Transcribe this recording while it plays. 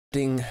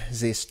Ding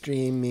the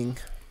streaming.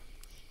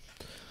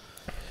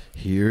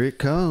 Here it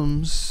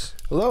comes.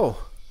 Hello.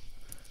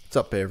 What's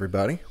up,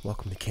 everybody?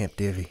 Welcome to Camp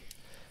Divvy.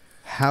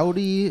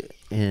 Howdy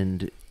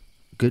and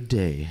good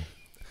day.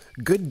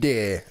 Good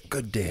day.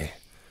 Good day.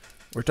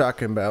 We're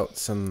talking about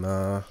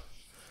some,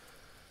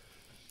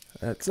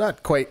 it's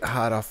not quite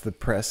hot off the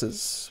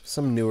presses,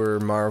 some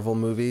newer Marvel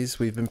movies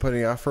we've been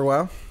putting off for a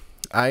while.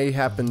 I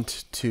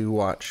happened to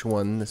watch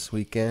one this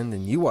weekend,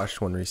 and you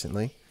watched one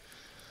recently.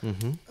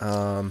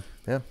 Mm-hmm.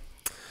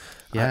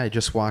 Yeah. I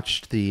just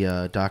watched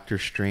the Doctor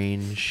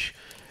Strange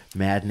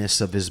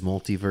madness of his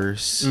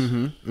multiverse.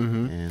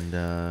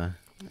 And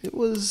it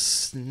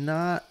was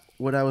not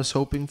what I was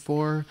hoping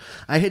for.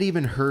 I had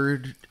even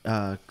heard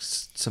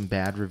some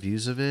bad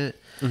reviews of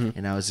it,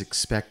 and I was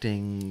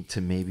expecting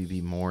to maybe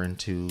be more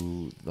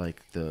into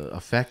like the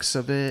effects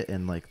of it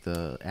and like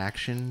the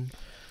action.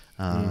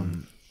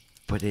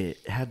 But it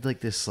had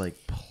like this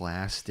like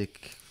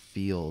plastic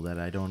feel that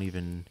I can't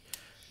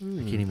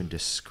even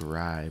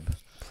describe.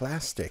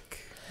 Plastic.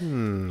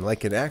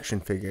 Like an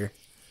action figure.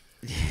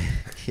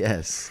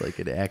 Yes, like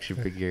an action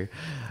figure.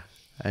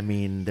 I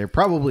mean, they're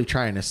probably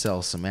trying to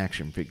sell some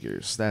action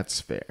figures. That's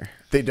fair.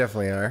 They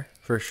definitely are,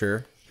 for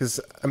sure. Because,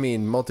 I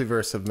mean,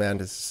 Multiverse of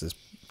Madness is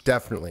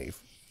definitely,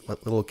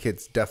 little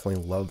kids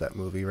definitely love that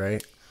movie,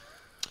 right?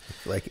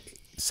 Like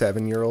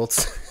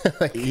 7-year-olds.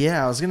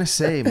 Yeah, I was gonna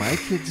say my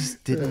kids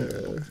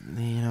didn't.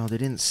 They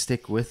didn't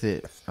stick with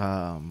it.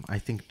 I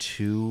think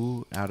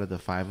 2 out of the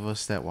 5 of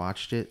us that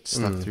watched it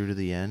stuck through to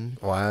the end.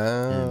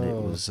 Wow. And it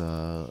was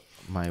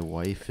my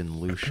wife and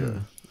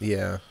Lucia.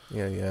 Yeah.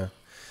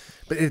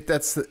 But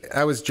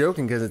I was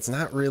joking because it's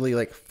not really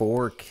like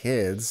for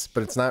kids,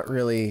 but it's not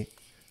really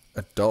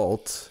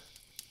adult.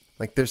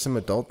 Like there's some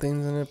adult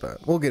things in it, but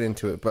we'll get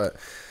into it. But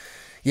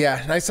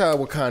yeah, and I saw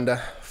Wakanda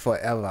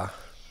Forever.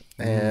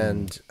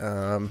 And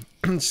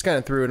just kind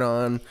of threw it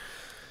on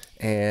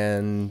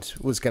and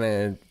was going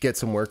to get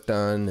some work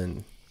done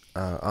and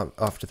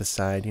off to the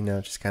side,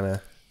 just kind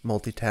of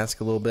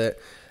multitask a little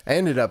bit. I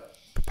ended up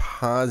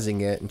pausing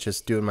it and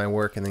just doing my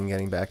work and then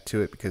getting back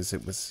to it because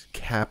it was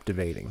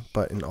captivating,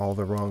 but in all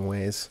the wrong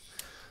ways.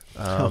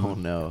 Oh,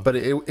 no. But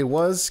it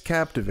was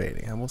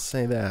captivating, I will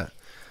say that.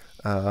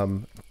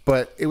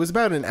 But it was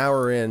about an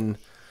hour in,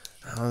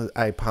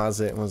 I paused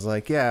it and was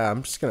like, yeah,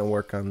 I'm just going to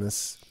work on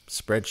this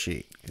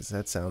spreadsheet because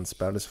that sounds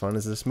about as fun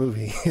as this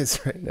movie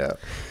is right now.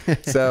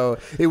 So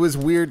it was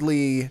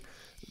weirdly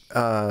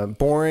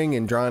boring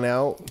and drawn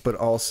out, but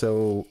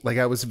also like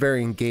I was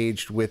very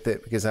engaged with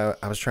it because I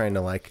was trying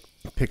to like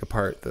pick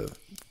apart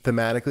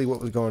thematically what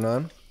was going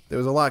on. There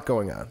was a lot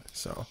going on,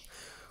 so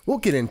we'll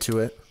get into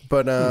it.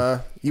 But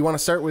you want to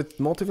start with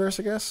Multiverse,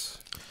 I guess?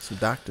 Some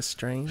Doctor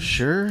Strange?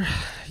 Sure.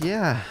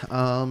 Yeah.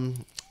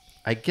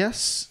 I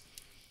guess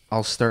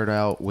I'll start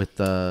out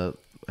with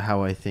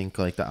how I think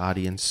like the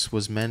audience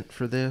was meant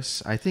for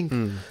this. I think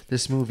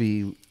this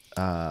movie,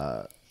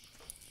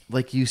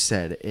 like you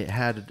said,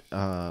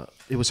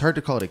 it was hard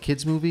to call it a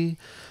kids movie,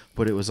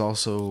 but it was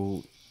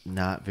also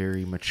not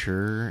very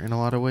mature in a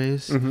lot of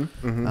ways.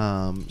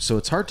 So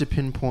it's hard to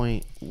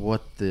pinpoint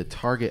what the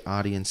target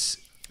audience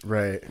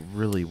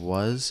really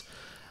was.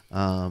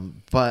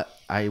 But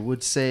I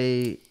would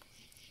say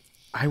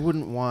I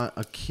wouldn't want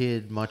a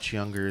kid much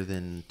younger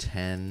than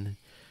 10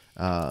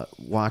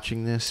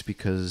 watching this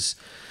because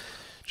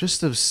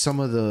just of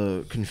some of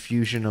the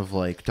confusion of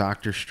like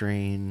Doctor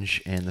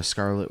Strange and the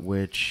Scarlet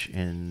Witch,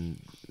 and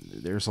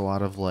there's a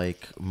lot of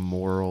like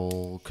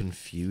moral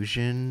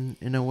confusion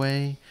in a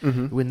way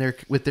when they're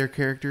with their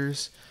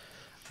characters.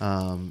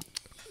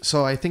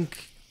 So I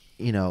think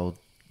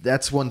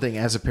that's one thing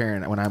as a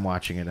parent when I'm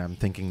watching it, I'm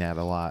thinking that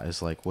a lot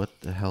is like, what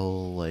the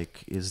hell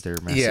like is their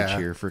message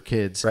here for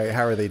kids? Right?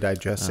 How are they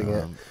digesting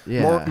it?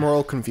 Yeah,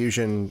 moral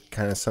confusion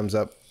kind of sums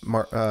up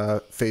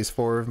Phase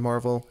 4 of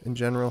Marvel in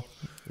general.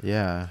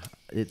 Yeah,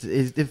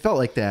 it felt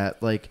like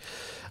that. Like,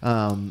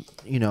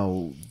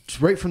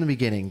 right from the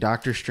beginning,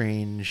 Doctor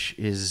Strange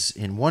is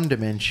in one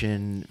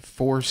dimension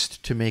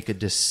forced to make a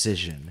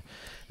decision.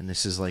 And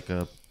this is like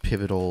a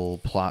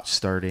pivotal plot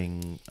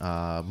starting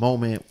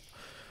moment,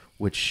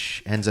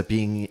 which ends up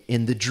being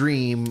in the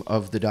dream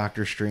of the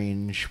Doctor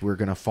Strange we're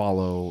going to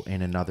follow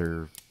in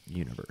another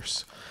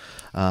universe.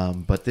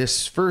 But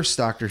this first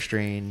Doctor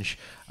Strange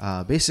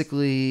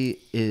basically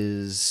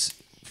is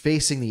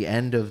facing the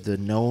end of the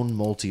known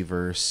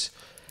multiverse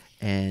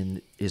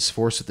and is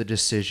forced with the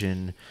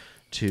decision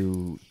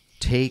to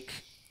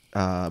take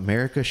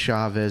America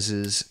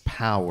Chavez's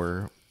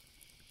power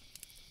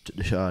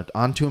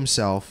onto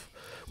himself,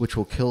 which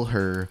will kill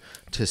her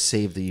to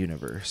save the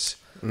universe.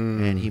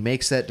 And he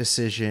makes that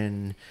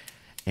decision,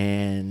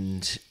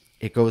 and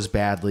it goes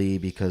badly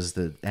because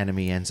the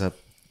enemy ends up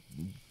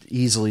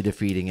easily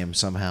defeating him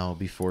somehow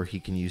before he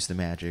can use the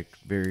magic,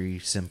 very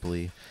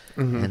simply.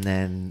 And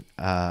then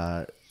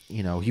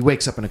he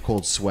wakes up in a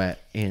cold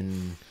sweat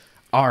in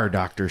our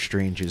Doctor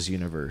Strange's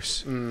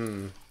universe.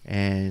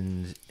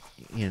 And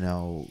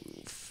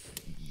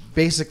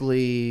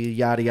basically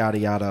yada yada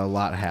yada, a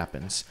lot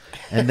happens.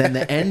 And then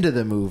the end of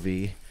the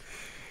movie,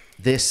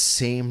 this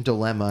same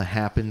dilemma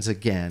happens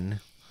again,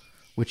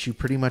 which you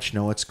pretty much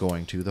know it's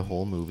going to the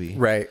whole movie.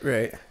 Right,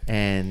 right.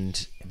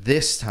 And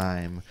this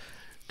time,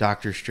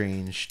 Doctor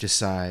Strange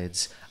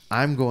decides,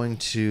 I'm going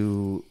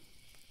to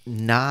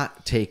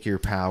not take your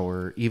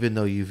power, even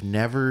though you've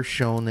never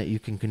shown that you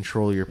can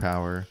control your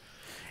power.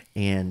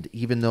 And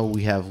even though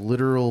we have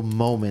literal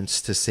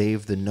moments to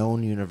save the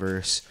known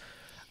universe,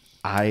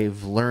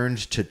 I've learned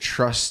to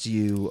trust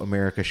you,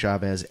 America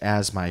Chavez,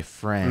 as my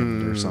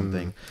friend or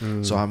something.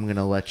 So I'm going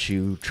to let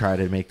you try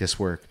to make this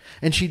work.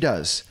 And she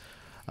does.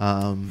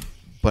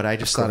 But I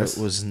just thought it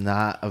was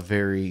not a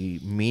very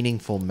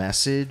meaningful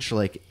message.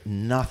 Like,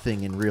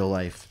 nothing in real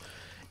life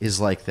is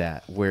like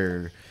that,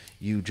 where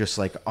you just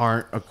like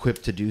aren't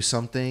equipped to do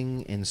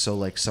something. And so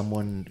like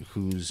someone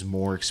who's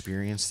more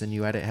experienced than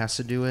you at it has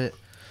to do it.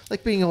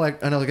 Like being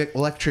an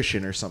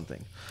electrician or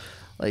something.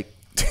 Like,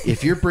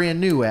 if you're brand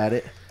new at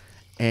it,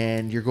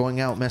 and you're going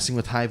out messing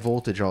with high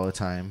voltage all the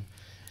time,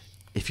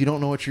 if you don't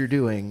know what you're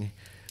doing,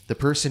 the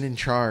person in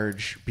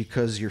charge,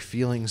 because your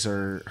feelings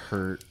are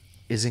hurt,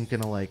 isn't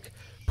going to like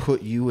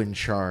put you in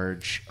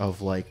charge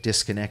of like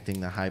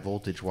disconnecting the high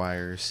voltage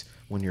wires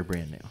when you're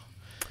brand new.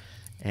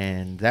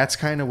 And that's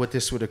kind of what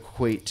this would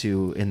equate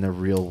to in the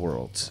real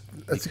world.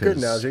 That's a good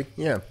analogy.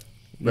 Yeah.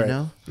 You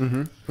know?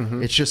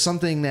 It's just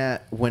something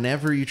that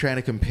whenever you try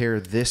to compare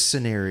this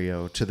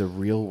scenario to the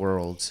real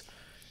world,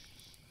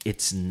 it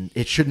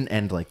shouldn't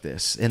end like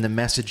this, and the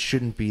message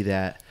shouldn't be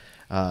that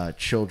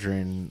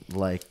children,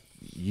 like,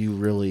 you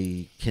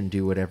really can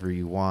do whatever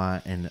you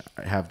want and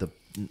have the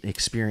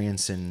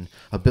experience and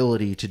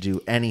ability to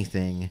do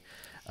anything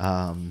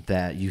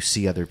that you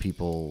see other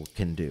people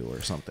can do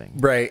or something.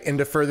 Right. And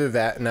to further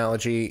that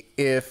analogy,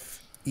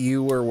 if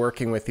you were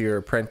working with your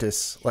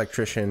apprentice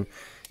electrician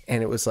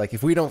and it was like,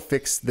 if we don't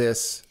fix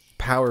this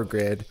power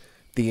grid,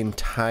 the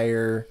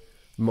entire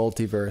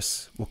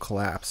multiverse will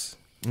collapse.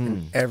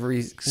 And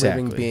every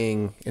living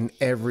being in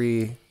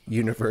every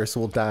universe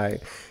will die.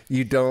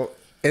 You don't,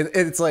 and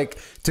it's like,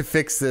 to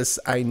fix this,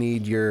 I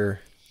need you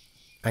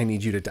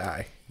to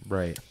die.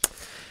 Right.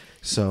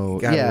 So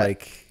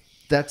like,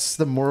 that's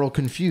the moral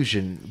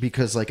confusion,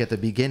 because like at the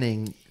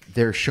beginning,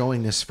 they're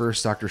showing this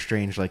first Doctor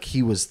Strange like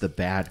he was the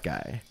bad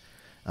guy.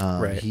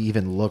 Right. He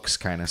even looks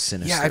kind of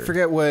sinister. Yeah, I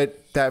forget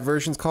what that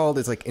version's called.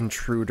 It's like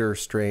Intruder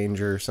Strange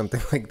or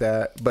something like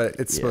that. But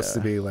it's supposed to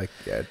be like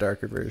a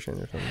darker version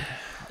or something.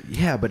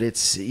 Yeah, but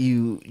it's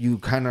you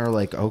kind of are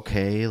like,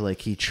 okay,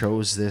 like he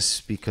chose this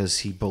because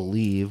he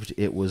believed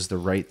it was the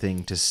right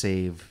thing to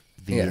save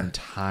the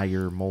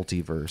entire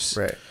multiverse.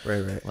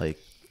 Right. Like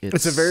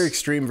it's a very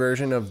extreme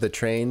version of the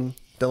train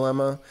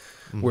dilemma,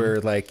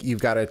 where like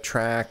you've got a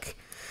track.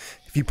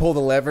 If you pull the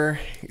lever,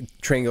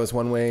 train goes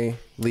one way,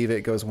 leave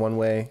it goes one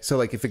way. So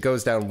like if it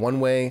goes down one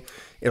way,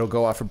 it'll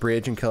go off a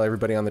bridge and kill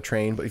everybody on the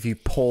train. But if you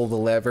pull the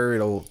lever,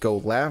 it'll go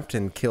left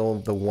and kill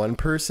the one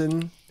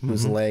person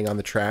who's laying on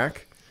the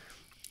track.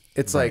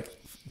 It's like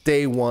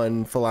day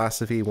one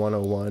philosophy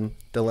 101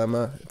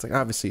 dilemma. It's like,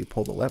 obviously you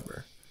pull the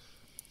lever.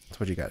 That's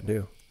what you got to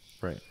do.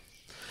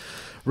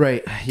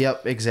 Right.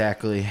 Yep,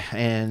 exactly.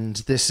 And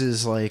this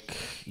is like,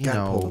 you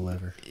know, pull the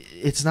lever.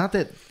 It's not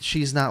that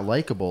she's not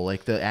likable.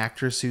 Like the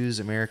actress who's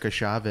America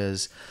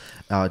Chavez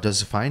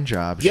does a fine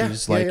job. Yeah,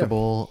 she's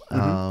likable.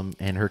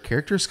 And her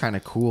character's kind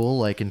of cool,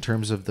 like in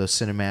terms of the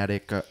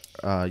cinematic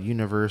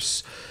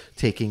universe,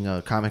 taking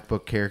a comic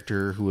book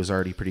character who was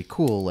already pretty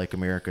cool, like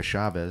America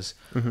Chavez.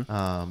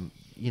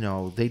 You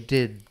know, they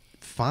did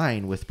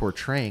fine with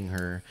portraying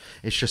her.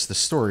 It's just the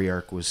story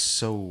arc was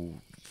so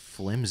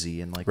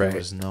flimsy and like there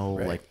was no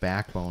like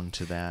backbone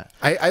to that.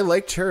 I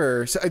liked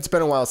her. So it's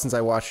been a while since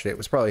I watched it. It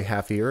was probably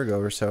half a year ago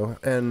or so,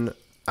 and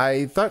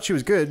I thought she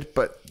was good,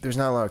 but there's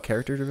not a lot of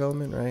character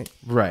development,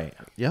 right?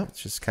 Yep.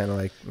 It's just kind of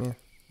like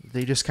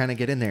they just kind of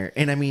get in there.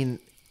 And I mean,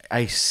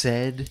 I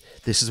said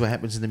this is what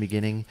happens in the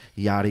beginning,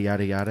 yada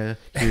yada yada,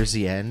 here's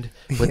the end,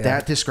 but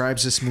that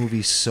describes this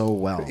movie so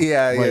well.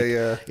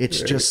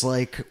 It's just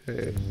like,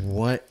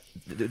 what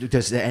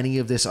does any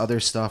of this other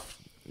stuff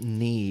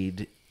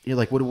need? You're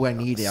like, what do I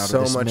need out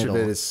of this So much middle?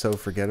 of it is so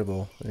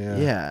forgettable.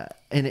 Yeah.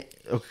 And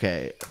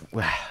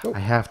I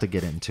have to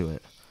get into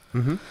it.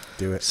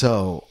 Do it.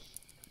 So,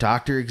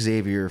 Dr.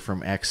 Xavier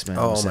from X-Men.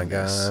 Oh my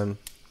God.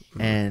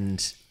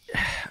 And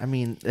I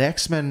mean, the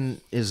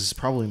X-Men is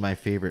probably my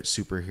favorite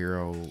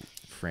superhero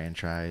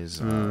franchise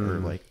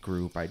or like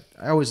group. I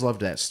always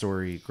loved that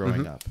story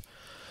growing up.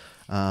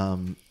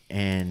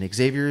 And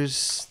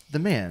Xavier's the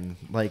man.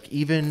 Like,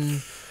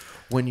 even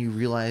when you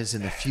realize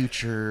in the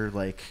future,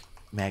 like,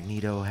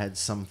 Magneto had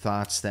some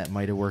thoughts that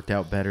might have worked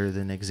out better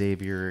than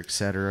Xavier,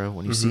 etc.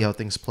 When you see how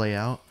things play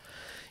out,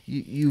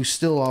 you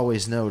still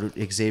always know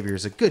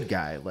Xavier's a good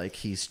guy. Like,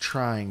 he's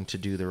trying to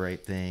do the right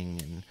thing,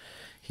 and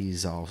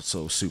he's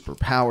also super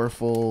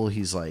powerful.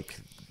 He's like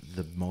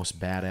the most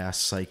badass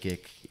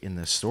psychic in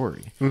the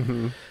story.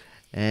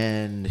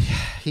 And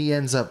he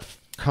ends up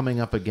coming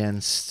up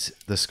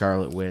against the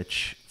Scarlet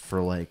Witch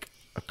for like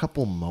a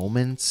couple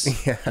moments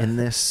in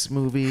this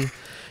movie,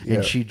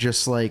 and she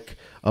just like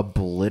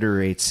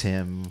obliterates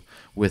him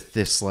with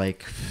this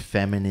like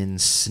feminine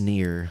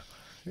sneer,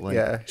 Like,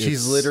 yeah.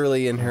 She's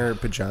literally in her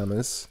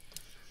pajamas.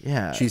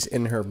 Yeah. She's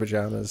in her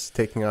pajamas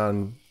taking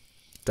on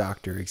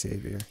Dr.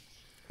 Xavier.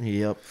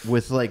 Yep.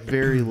 With like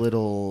very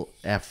little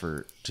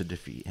effort to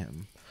defeat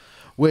him.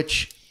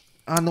 Which,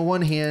 on the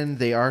one hand,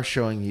 they are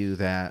showing you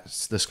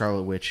that the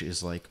Scarlet Witch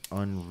is like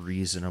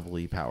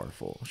unreasonably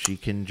powerful. She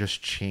can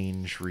just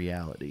change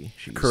reality.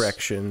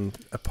 Correction.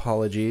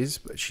 Apologies,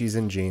 but she's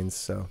in jeans,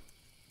 so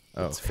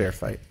it's a fair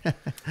fight.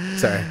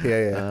 Sorry.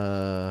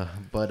 Yeah.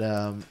 But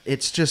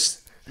it's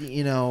just,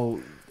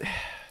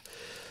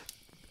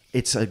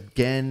 it's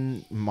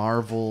again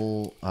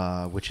Marvel,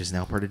 which is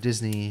now part of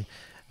Disney,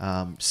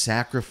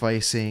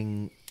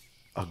 sacrificing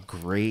a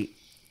great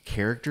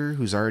character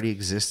who's already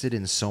existed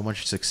in so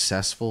much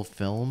successful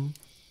film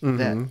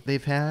that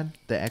they've had,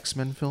 the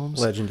X-Men films.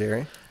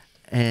 Legendary.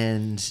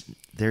 And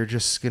they're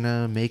just going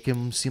to make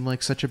him seem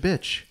like such a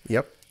bitch.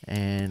 Yep.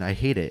 And I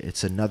hate it.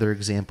 It's another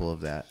example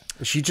of that.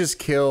 She just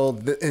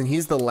killed, and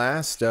he's the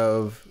last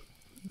of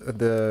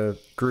the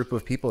group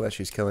of people that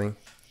she's killing.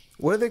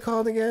 What are they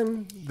called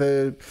again?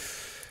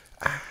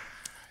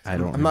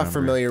 I'm not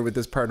familiar with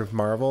this part of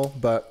Marvel,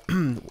 but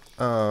the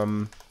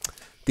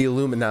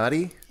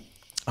Illuminati.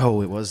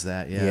 Oh, it was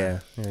that, yeah.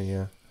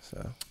 Yeah.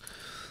 So,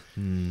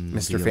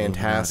 Mr.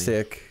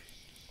 Fantastic.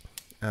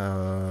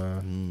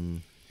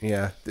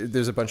 Yeah,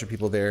 there's a bunch of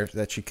people there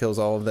that she kills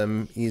all of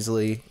them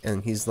easily,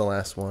 and he's the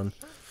last one.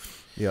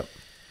 Yep.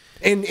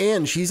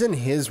 And she's in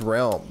his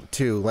realm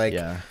too. Like,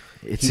 yeah,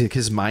 it's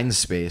his mind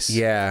space.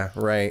 Yeah,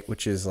 right.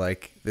 Which is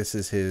like, this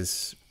is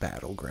his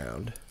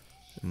battleground.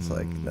 It's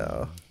like,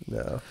 no.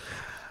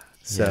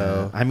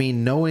 So, yeah. I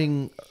mean,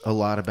 knowing a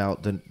lot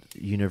about the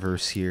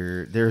universe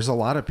here, there's a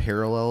lot of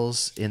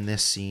parallels in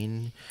this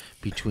scene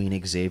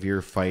between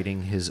Xavier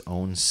fighting his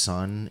own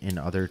son in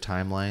other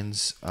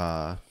timelines.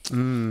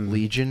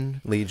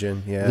 Legion,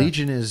 yeah.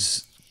 Legion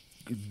is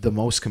the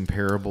most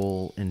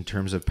comparable in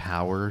terms of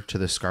power to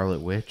the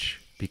Scarlet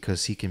Witch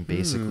because he can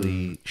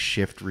basically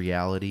shift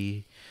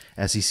reality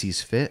as he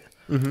sees fit.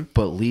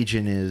 But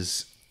Legion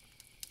is,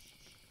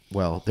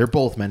 well, they're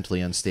both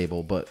mentally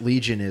unstable, but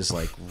Legion is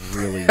like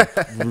really,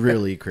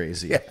 really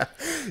crazy.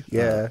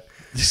 Yeah.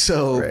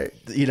 So, right.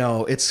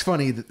 It's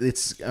funny,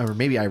 or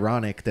maybe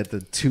ironic that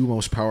the two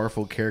most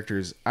powerful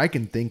characters I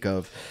can think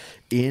of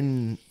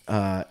in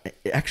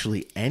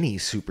actually any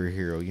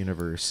superhero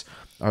universe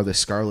are the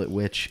Scarlet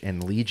Witch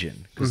and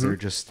Legion, because they're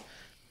just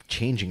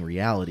changing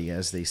reality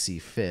as they see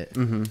fit.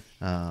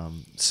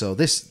 So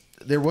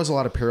there was a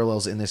lot of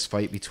parallels in this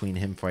fight between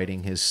him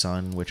fighting his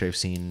son, which I've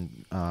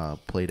seen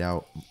played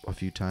out a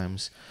few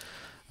times.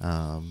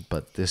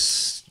 But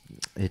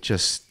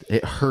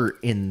it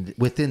hurt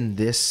within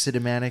this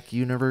cinematic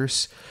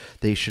universe.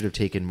 They should have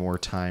taken more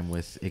time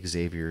with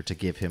Xavier to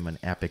give him an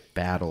epic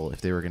battle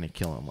if they were going to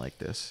kill him like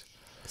this.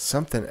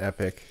 Something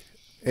epic.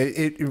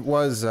 It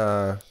was.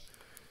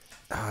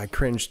 I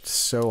cringed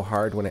so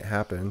hard when it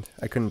happened.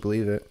 I couldn't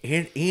believe it.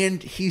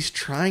 And he's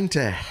trying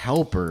to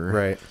help her.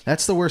 Right.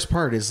 That's the worst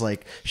part, is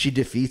like she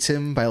defeats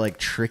him by like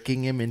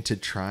tricking him into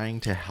trying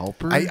to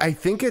help her. I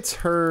think it's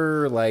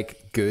her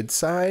like good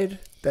side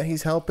that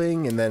he's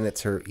helping, and then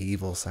it's her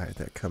evil side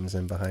that comes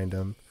in behind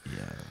him.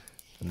 Yeah.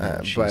 And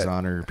then she's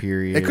on her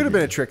period. It could have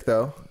been a trick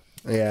though.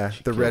 Yeah.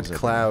 The red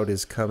cloud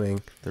is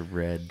coming. The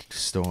red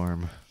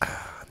storm.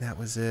 That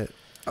was it.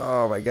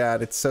 Oh my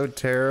God. It's so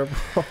terrible.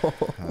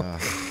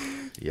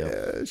 Yep.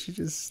 Yeah, she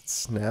just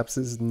snaps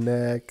his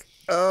neck.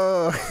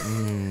 Oh.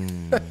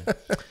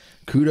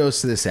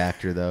 Kudos to this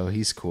actor, though.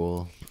 He's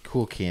cool.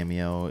 Cool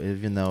cameo.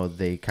 Even though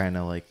they kind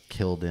of like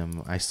killed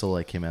him, I still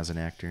like him as an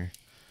actor.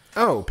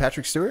 Oh,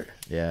 Patrick Stewart?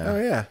 Yeah.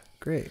 Oh, yeah.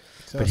 Great.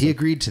 But he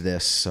agreed to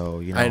this,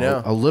 so, I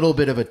know. A little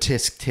bit of a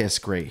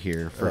tisk right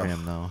here for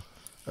him, though.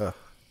 Oh,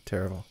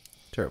 terrible.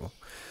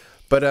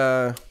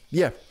 But,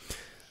 yeah.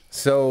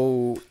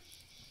 So,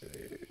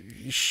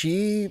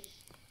 she's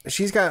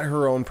got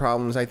her own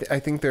problems. I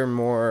think they're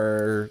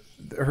more,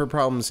 her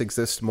problems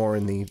exist more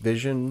in the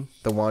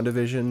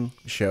WandaVision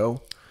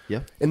show.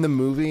 Yeah. In the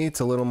movie, it's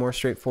a little more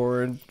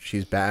straightforward.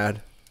 She's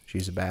bad.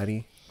 She's a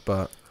baddie.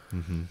 But,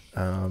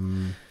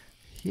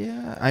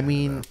 yeah, I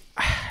mean,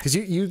 because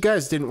you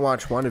guys didn't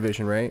watch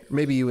WandaVision, right?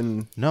 Maybe you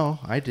and no,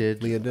 I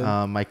did. Leah did.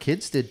 My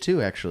kids did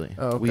too, actually.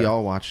 Oh, okay. We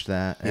all watched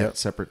that at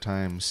separate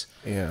times.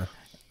 Yeah.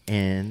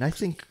 And I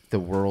think the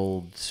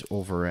world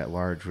over at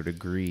large would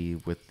agree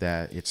with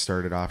that. It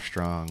started off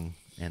strong,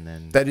 and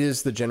then that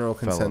is the general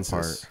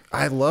consensus.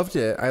 I loved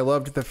it. I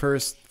loved the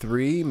first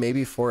 3,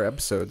 maybe 4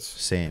 episodes.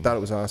 Same. I thought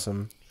it was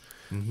awesome.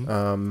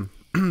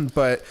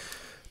 But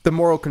the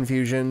moral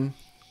confusion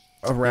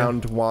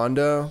around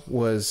Wanda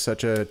was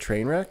such a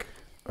train wreck.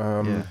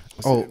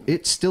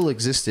 It still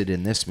existed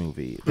in this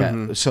movie.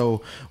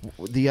 So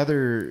the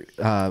other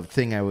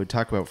thing I would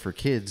talk about for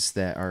kids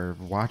that are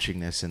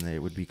watching this and it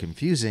would be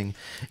confusing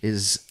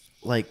is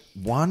like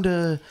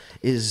Wanda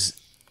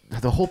is,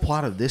 the whole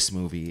plot of this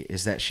movie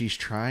is that she's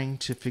trying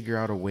to figure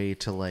out a way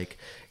to like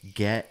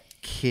get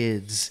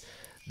kids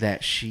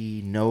that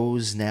she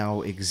knows now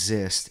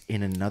exist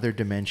in another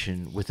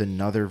dimension with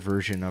another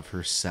version of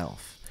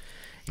herself.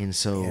 And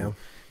so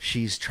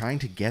she's trying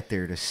to get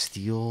there to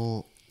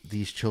steal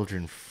these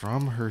children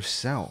from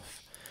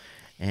herself.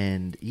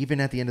 And even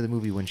at the end of the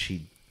movie, when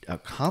she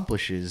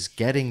accomplishes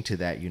getting to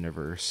that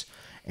universe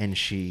and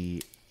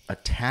she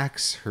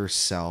attacks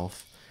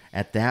herself,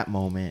 at that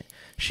moment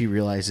she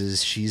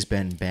realizes she's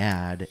been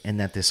bad, and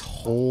that this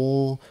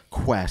whole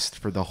quest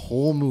for the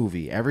whole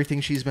movie,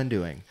 everything she's been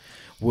doing,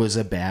 was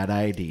a bad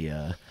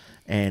idea.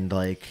 And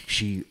like,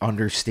 she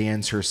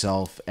understands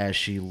herself as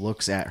she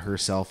looks at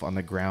herself on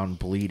the ground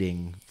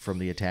bleeding from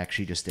the attack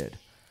she just did.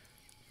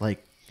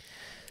 Like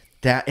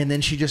that, and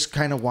then she just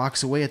kind of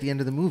walks away at the end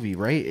of the movie,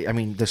 right? I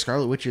mean, the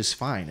Scarlet Witch is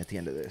fine at the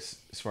end of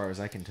this, as far as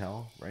I can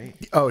tell, right?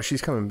 Oh,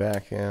 she's coming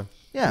back, yeah.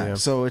 Yeah,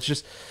 so it's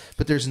just,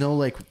 but there's no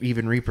like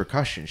even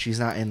repercussion. She's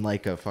not in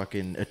like a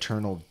fucking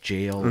eternal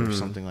jail or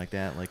something like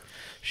that. Like,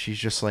 she's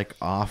just like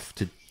off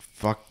to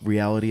fuck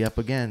reality up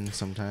again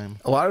sometime.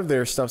 A lot of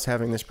their stuff's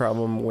having this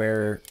problem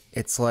where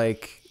it's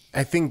like,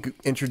 I think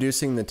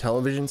introducing the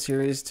television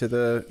series to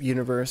the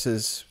universe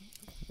is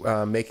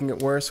making it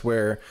worse,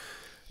 where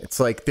it's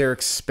like they're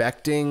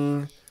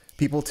expecting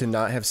people to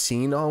not have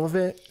seen all of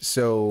it.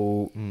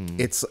 So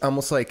it's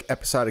almost like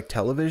episodic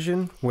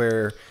television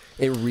where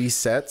it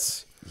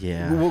resets.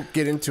 Yeah. We'll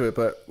get into it,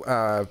 but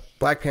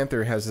Black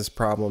Panther has this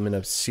problem in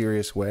a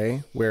serious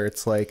way where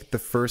it's like the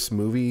first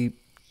movie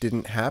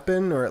didn't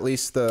happen, or at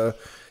least the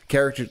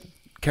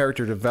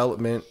character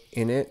development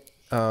in it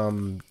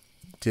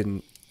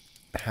didn't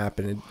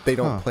happen. They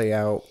don't play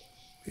out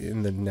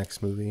in the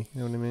next movie.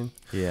 You know what I mean?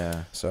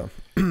 Yeah. So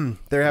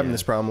they're having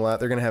this problem a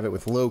lot. They're gonna have it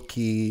with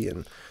Loki,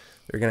 and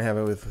they're gonna have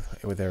it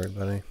with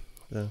everybody.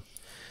 So.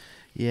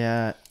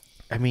 Yeah,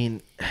 I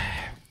mean,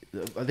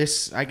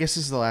 this, I guess,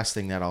 is the last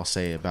thing that I'll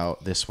say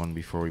about this one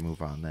before we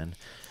move on.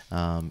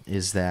 Then,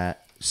 is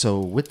that, so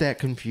with that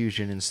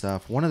confusion and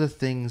stuff, one of the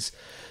things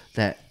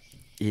that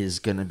is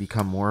going to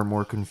become more and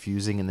more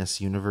confusing in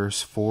this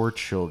universe for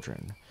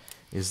children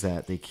is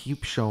that they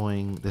keep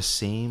showing the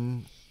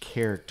same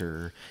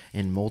character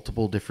in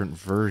multiple different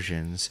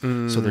versions.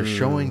 So they're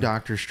showing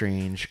Doctor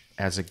Strange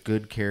as a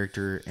good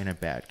character and a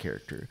bad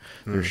character.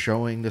 They're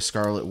showing the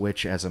Scarlet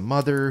Witch as a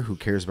mother who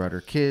cares about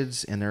her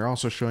kids, and they're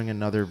also showing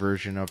another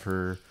version of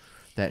her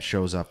that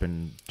shows up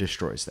and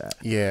destroys that.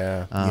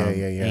 Yeah.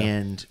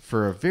 And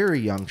for a very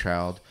young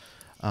child,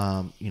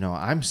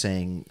 I'm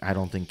saying I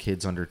don't think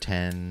kids under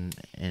 10,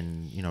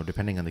 and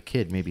depending on the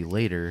kid, maybe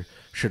later,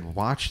 should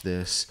watch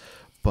this.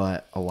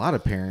 But a lot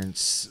of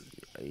parents,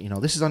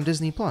 this is on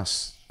Disney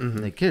Plus.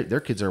 Their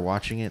kids are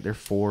watching it. They're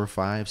 4,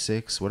 5,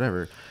 6,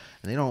 whatever,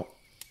 and they don't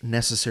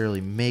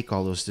necessarily make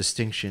all those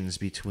distinctions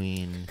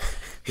between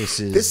this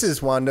is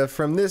Wanda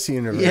from this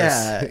universe.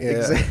 Yeah.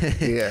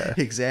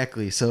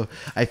 Exactly. So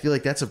I feel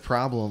like that's a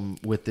problem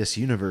with this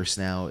universe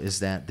now, is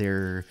that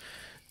they're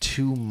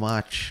too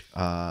much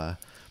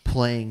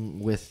playing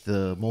with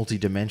the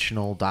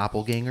multidimensional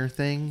doppelganger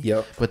thing.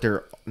 Yep. But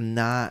they're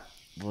not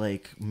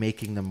like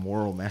making the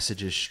moral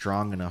messages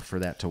strong enough for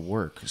that to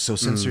work. So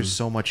since there's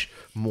so much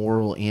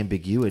moral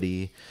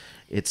ambiguity,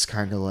 it's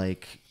kind of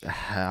like,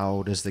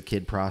 how does the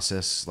kid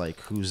process like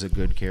who's a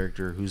good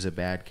character, who's a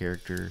bad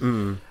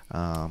character?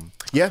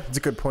 Yeah, it's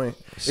a good point.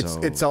 So,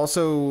 it's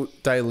also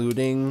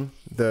diluting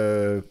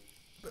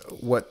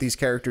what these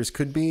characters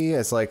could be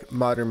as like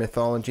modern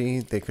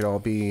mythology. They could all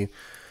be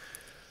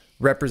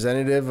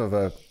representative of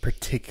a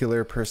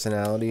particular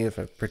personality of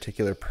a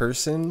particular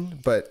person,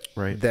 but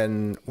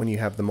then when you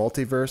have the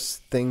multiverse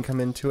thing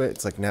come into it,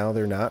 it's like now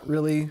they're not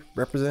really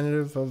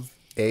representative of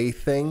a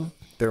thing.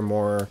 They're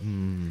more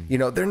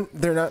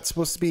they're not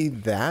supposed to be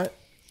that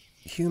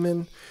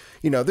human.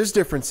 There's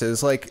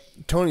differences. Like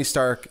Tony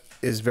Stark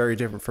is very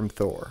different from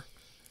Thor.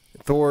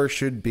 Thor is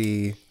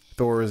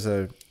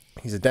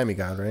he's a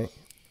demigod, right?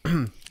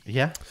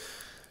 Yeah.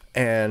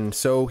 And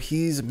so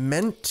he's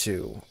meant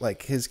to,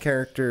 like, his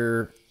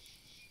character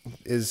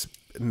is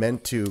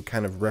meant to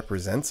kind of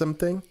represent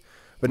something,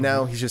 but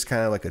now he's just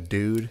kind of like a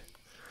dude.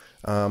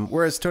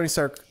 Whereas Tony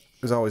Stark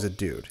was always a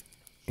dude,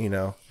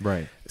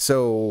 Right.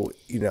 So,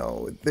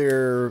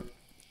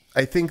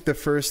 I think the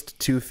first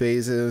 2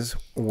 phases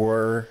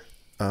were,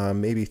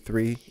 maybe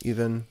 3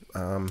 even,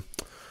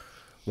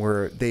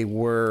 where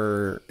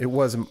it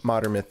was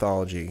modern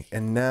mythology.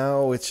 And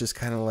now it's just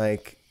kind of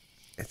like,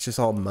 it's just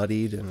all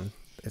muddied, and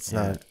it's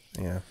not,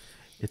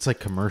 it's like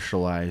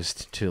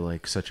commercialized to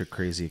like such a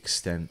crazy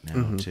extent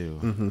now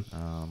too.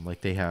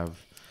 Like they have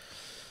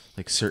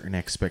like certain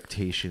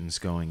expectations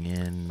going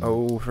in.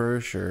 Oh,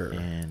 for sure.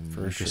 And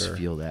you just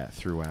feel that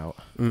throughout.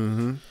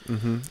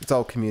 It's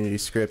all community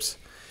scripts.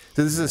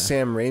 So this is a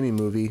Sam Raimi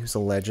movie. He's a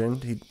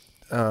legend.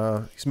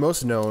 He's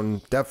most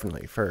known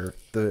definitely for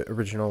the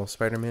original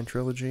Spider-Man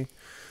trilogy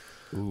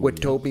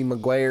with Tobey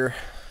Maguire.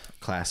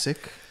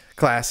 Classic,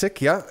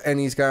 yeah. And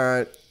he's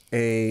got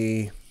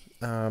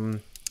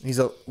he's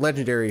a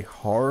legendary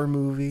horror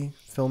movie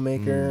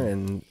filmmaker,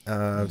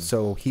 and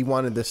so he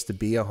wanted this to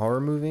be a horror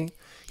movie.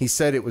 He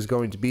said it was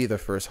going to be the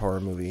first horror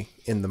movie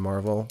in the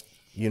Marvel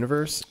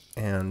universe,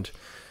 and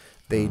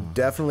they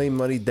definitely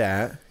muddied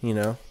that.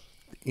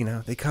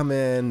 They come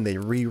in, they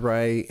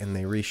rewrite, and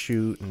they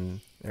reshoot,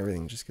 and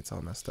everything just gets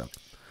all messed up.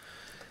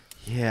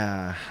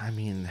 Yeah, I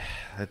mean,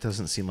 that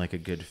doesn't seem like a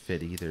good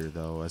fit either,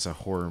 though, as a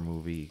horror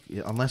movie.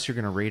 Unless you're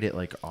gonna rate it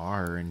like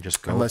R and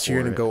just go. Unless you're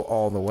for gonna it. go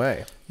all the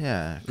way.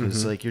 Yeah,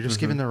 because like you're just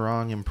giving the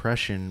wrong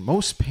impression.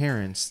 Most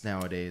parents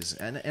nowadays,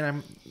 and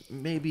I'm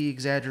maybe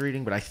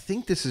exaggerating, but I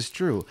think this is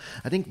true.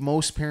 I think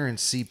most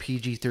parents see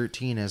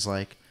PG-13 as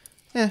like,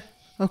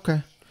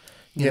 okay,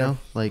 you know,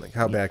 like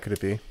how bad could it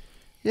be?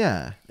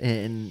 Yeah,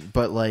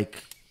 but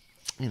like,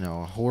 you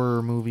know, a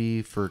horror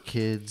movie for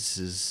kids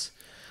is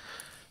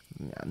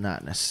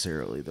not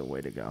necessarily the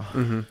way to go.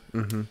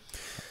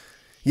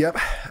 Yep.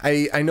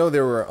 I know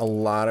there were a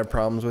lot of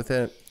problems with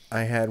it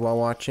I had while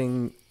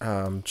watching,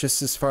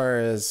 just as far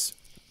as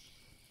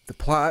the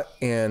plot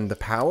and the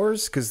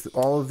powers, because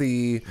all of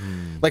the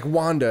like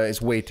Wanda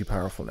is way too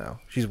powerful now.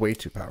 She's way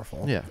too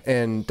powerful. Yeah.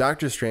 And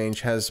Doctor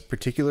Strange has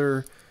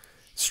particular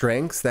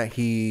strengths that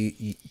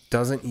he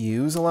doesn't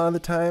use a lot of the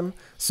time.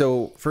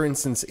 So, for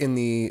instance, in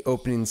the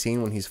opening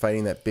scene when he's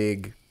fighting that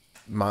big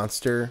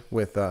monster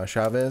with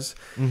Chavez,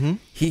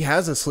 he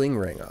has a sling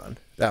ring on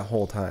that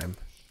whole time,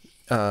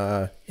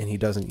 and he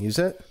doesn't use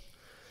it.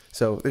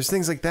 So there's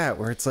things like that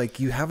where it's like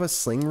you have a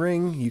sling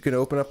ring, you could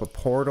open up a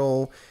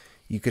portal,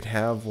 you could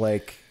have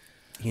like,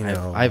 you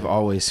know, I've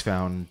always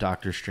found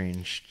Doctor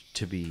Strange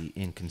to be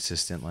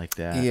inconsistent like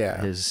that.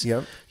 Yeah. His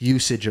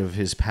usage of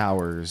his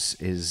powers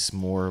is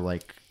more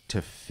like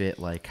to fit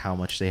like how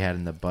much they had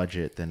in the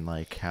budget than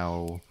like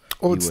how.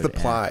 Well, it's the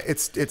plot.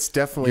 It's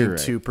definitely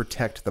to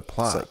protect the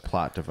plot. It's like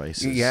plot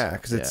devices. Yeah,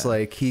 because it's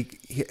like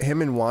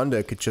him and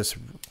Wanda could just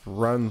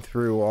run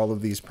through all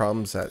of these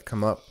problems that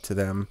come up to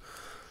them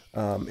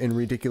in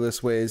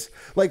ridiculous ways.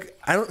 Like,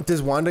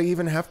 does Wanda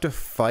even have to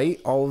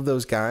fight all of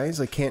those guys?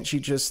 Like, can't she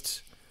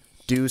just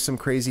do some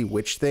crazy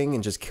witch thing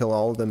and just kill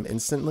all of them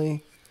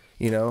instantly?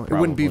 You know, It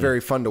wouldn't be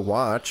very fun to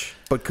watch,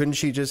 but couldn't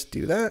she just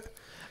do that?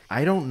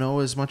 I don't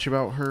know as much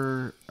about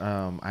her.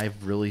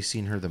 I've really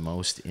seen her the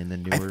most in the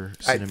newer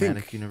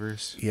cinematic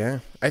universe. Yeah,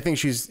 I think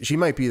she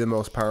might be the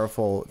most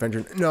powerful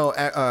Avenger. No,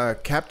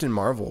 Captain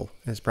Marvel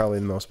is probably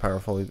the most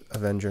powerful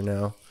Avenger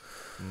now.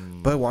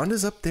 But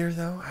Wanda's up there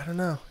though. I don't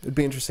know. It'd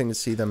be interesting to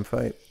see them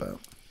fight.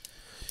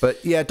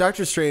 But yeah,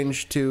 Doctor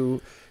Strange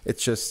too.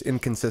 It's just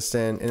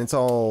inconsistent, and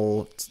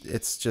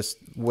it's just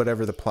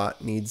whatever the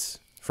plot needs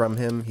from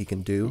him, he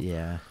can do.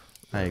 Yeah,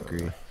 I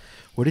agree.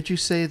 What did you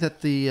say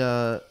that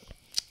the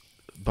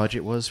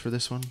budget was for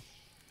this one?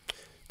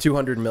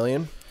 200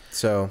 million,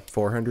 so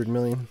 400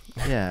 million.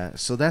 Yeah,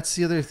 so that's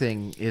the other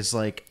thing is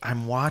like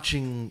I'm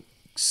watching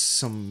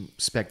some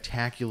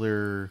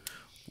spectacular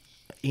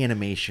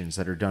animations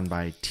that are done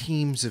by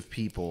teams of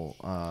people,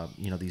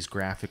 you know, these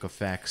graphic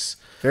effects,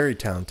 very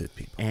talented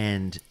people,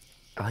 and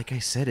like I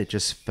said, it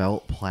just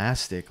felt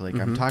plastic. Like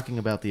I'm talking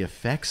about the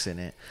effects in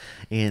it,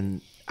 and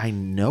I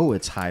know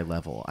it's high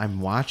level. I'm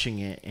watching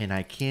it and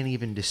I can't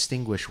even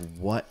distinguish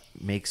what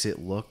makes it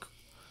look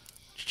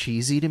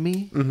cheesy to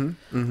me,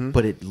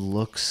 but it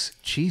looks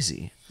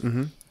cheesy.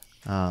 And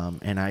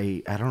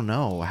I don't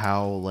know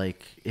how,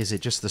 like, is it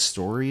just the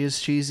story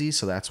is cheesy,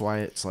 so that's why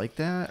it's like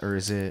that, or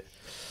is it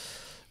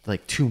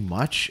like too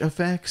much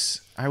effects?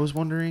 I was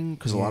wondering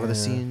because a lot of the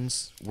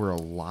scenes were a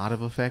lot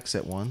of effects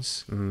at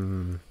once.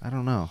 I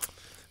don't know.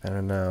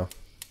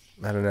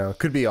 It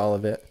could be all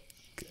of it.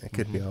 It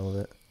could be all of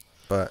it,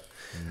 but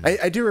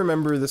I do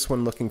remember this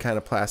one looking kind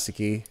of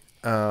plasticky.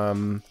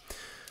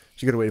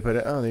 It's a good way to put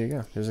it. Oh, there you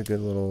go. There's a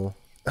good little.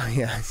 Oh,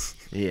 yeah.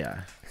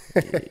 Yeah.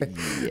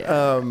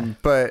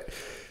 But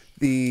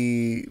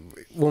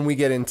when we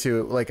get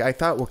into, like, I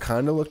thought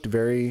Wakanda looked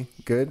very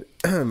good.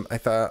 I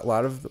thought a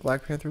lot of the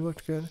Black Panther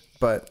looked good,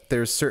 but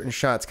there's certain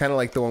shots, kind of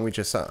like the one we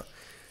just saw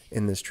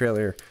in this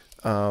trailer,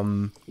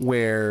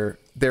 where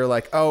they're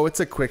like, "Oh, it's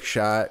a quick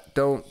shot.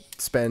 Don't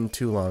spend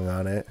too long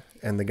on it."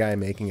 And the guy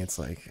making it's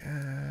like,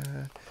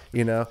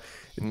 you know,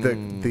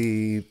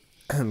 the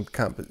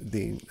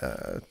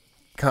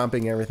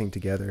comping everything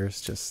together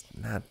is just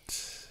not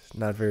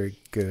very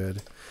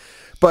good.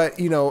 But,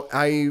 you know,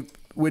 I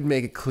would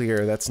make it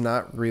clear that's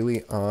not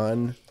really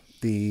on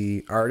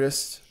the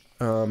artist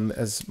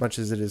as much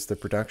as it is the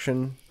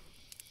production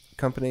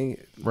company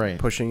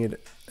pushing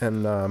it,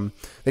 and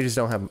they just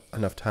don't have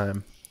enough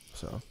time.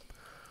 So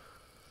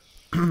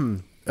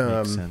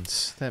makes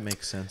sense. That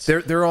makes sense.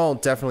 They're all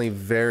definitely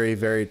very,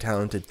 very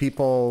talented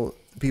people.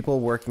 People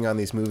working on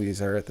these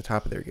movies are at the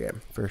top of their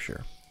game for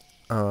sure.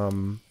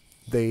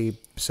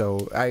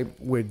 So I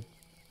would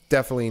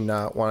definitely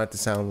not want it to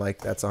sound like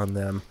that's on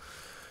them.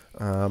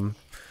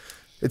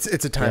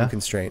 It's a time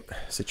constraint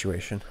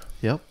situation.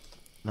 Yep.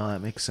 No,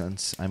 that makes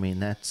sense. I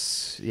mean,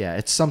 it's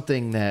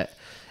something that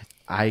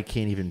I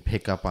can't even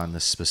pick up on the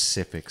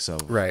specifics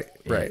of. Right.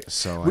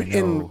 So I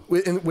know.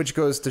 Which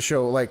goes to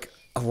show, like,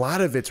 a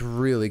lot of it's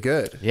really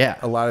good. Yeah.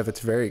 A lot of it's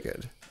very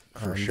good.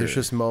 For sure. There's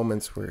just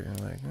moments where you're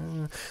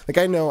like,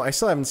 I know, I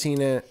still haven't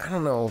seen it. I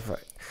don't know if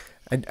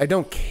I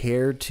don't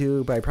care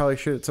to, but I probably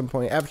should at some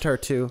point. Avatar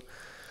 2.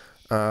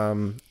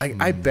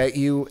 I bet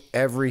you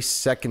every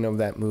second of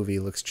that movie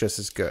looks just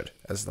as good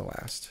as the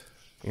last.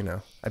 You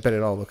know, I bet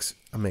it all looks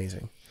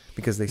amazing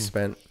because they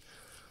spent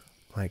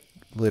like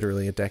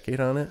literally a decade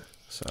on it.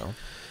 So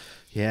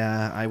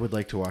Yeah, I would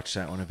like to watch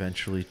that one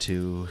eventually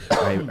too.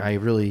 I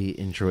really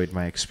enjoyed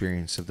my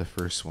experience of the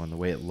first one. The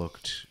way it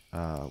looked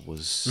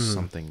was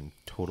something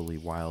totally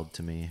wild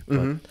to me.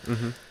 But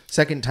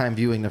second time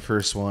viewing the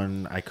first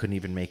one, I couldn't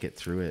even make it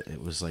through it.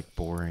 It was like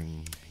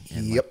boring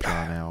and like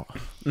drawn out.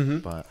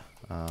 But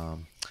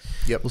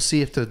we'll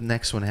see if the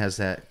next one has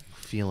that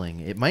feeling.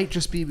 It might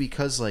just be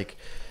because like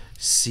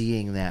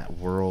seeing that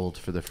world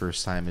for the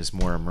first time is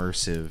more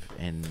immersive,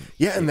 and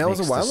and that was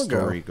a while ago.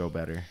 Story go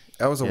better.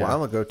 That was a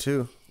while ago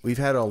too. We've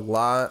had a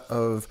lot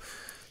of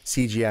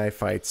CGI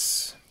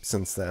fights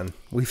since then.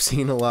 We've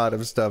seen a lot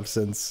of stuff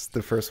since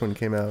the first one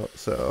came out.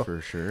 So for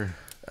sure,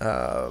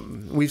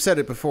 we've said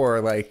it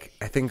before. Like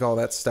I think all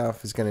that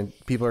stuff is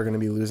people are gonna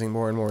be losing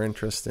more and more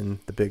interest in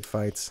the big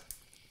fights,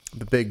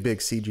 the big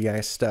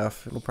CGI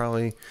stuff. It'll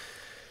probably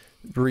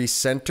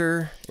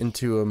recenter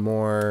into a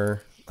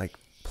more like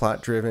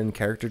plot-driven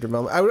character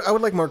development. I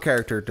would like more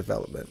character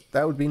development.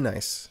 That would be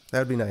nice.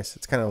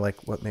 It's kind of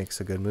like what makes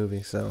a good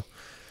movie. So,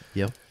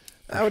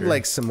 I would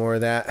like some more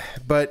of that.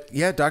 But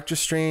yeah, Doctor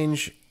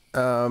Strange.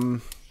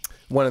 One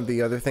of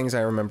the other things I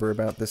remember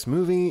about this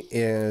movie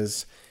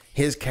is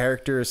his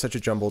character is such a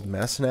jumbled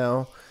mess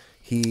now.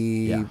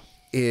 He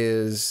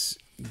is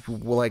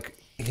like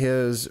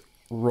his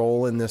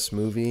role in this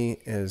movie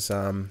is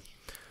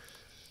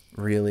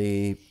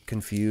really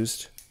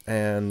confused,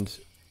 and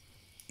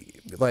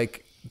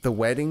like the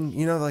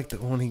wedding, like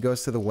when he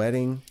goes to the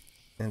wedding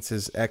and it's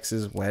his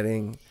ex's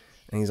wedding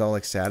and he's all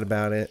like sad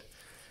about it,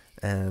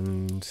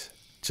 and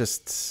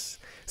just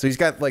so he's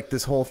got like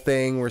this whole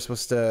thing we're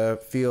supposed to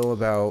feel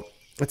about.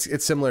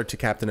 It's similar to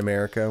Captain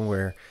America,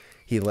 where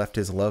he left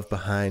his love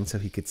behind so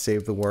he could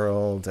save the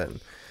world, and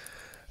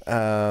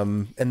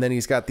then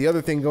he's got the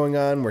other thing going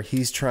on where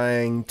he's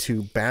trying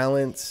to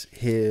balance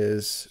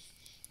he's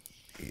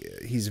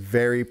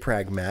very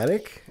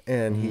pragmatic,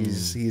 and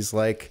he's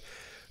like,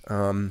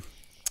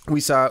 we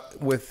saw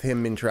with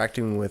him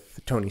interacting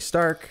with Tony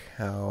Stark,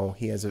 how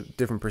he has a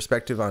different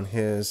perspective on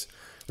his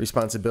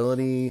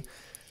responsibility,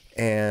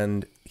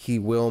 and he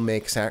will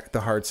make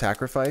the hard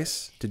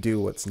sacrifice to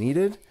do what's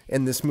needed.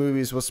 And this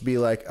movie is supposed to be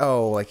like,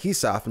 oh, like he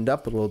softened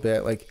up a little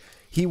bit. Like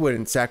he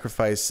wouldn't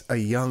sacrifice a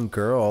young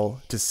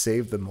girl to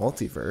save the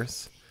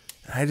multiverse.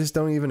 I just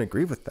don't even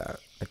agree with that.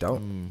 I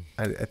don't.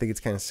 I think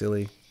it's kind of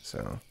silly.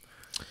 So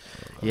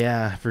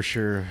yeah, for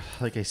sure.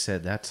 Like I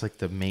said, that's like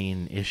the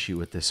main issue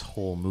with this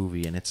whole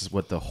movie, and it's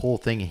what the whole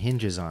thing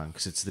hinges on,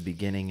 because it's the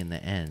beginning and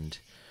the end.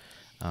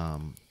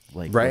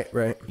 Right.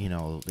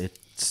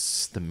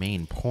 It's the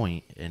main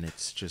point, and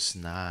it's just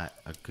not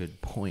a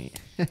good point.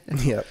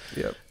 Yep.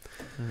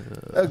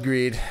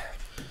 Agreed.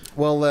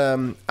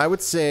 Well, I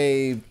would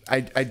say I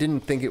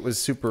didn't think it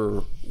was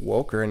super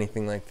woke or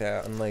anything like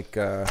that. Unlike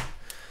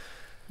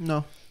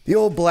no, the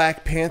old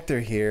Black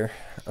Panther here.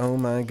 Oh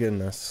my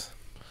goodness.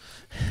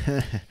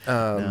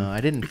 No,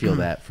 I didn't feel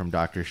that from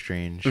Doctor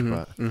Strange,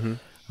 but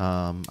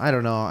I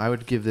don't know. I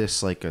would give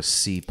this like a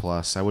C+.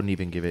 I wouldn't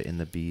even give it in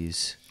the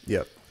B's.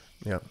 Yep.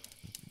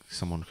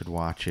 Someone could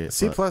watch it.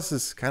 C+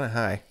 is kind of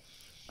high.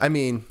 I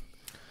mean,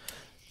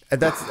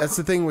 that's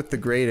the thing with the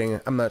grading.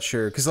 I'm not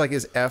sure, because like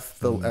is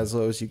F as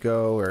low as you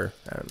go, or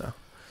I don't know.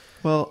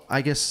 Well,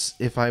 I guess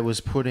if I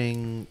was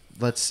putting,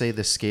 let's say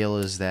the scale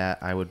is that,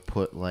 I would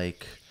put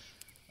like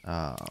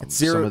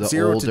some of the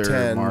 0 older to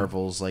 10.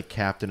 Marvels, like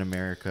Captain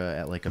America,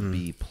 at like a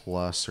B+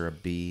 or a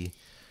B.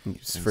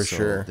 For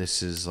sure.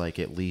 This is like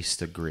at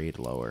least a grade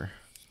lower.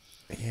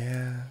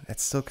 Yeah,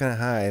 it's still kind of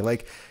high.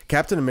 Like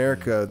Captain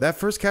America, that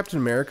first Captain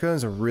America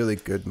is a really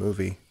good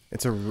movie.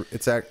 It's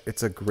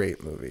a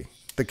great movie.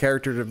 The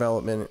character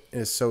development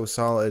is so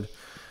solid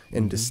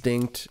and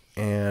distinct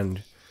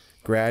and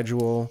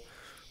gradual,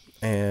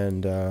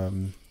 and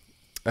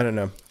I don't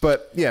know,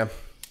 but yeah.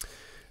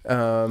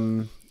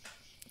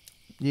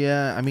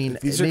 Yeah, I mean,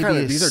 these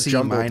are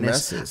jumbled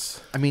messes.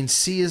 I mean,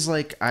 C is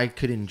like I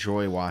could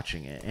enjoy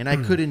watching it, and I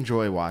could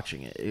enjoy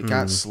watching it. It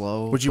got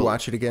slow. Would you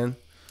watch it again?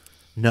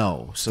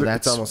 No, so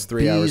that's almost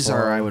 3 hours long. B's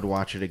are I would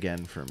watch it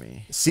again for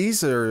me.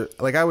 C's are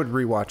like I would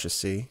rewatch a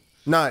C,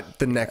 not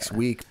the next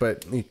week,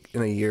 but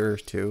in a year or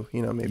two.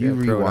 Maybe you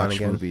I'd throw it on rewatch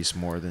again. movies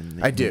more than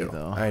I do. Me,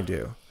 though. I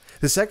do.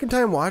 The second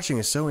time watching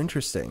is so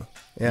interesting.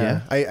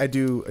 Yeah. I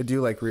do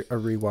like a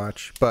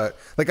rewatch, but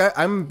like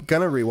I'm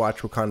gonna rewatch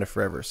Wakanda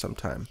Forever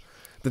sometime.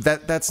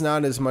 But that's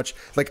not as much.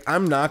 Like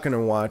I'm not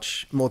gonna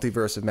watch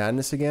Multiverse of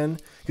Madness again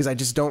because I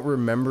just don't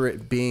remember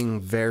it being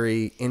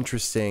very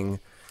interesting.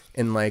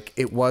 And like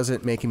it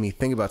wasn't making me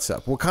think about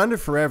stuff. Wakanda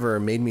Forever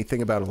made me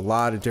think about a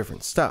lot of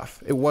different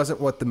stuff. It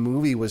wasn't what the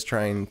movie was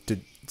trying to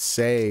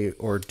say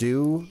or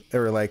do,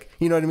 or like,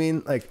 you know what I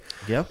mean? Like,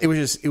 it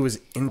was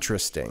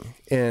interesting,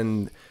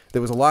 and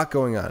there was a lot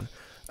going on.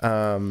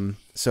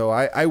 So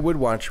I would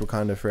watch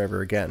Wakanda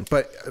Forever again,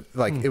 but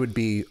like it would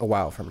be a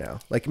while from now.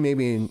 Like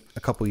maybe in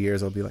a couple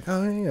years I'll be like,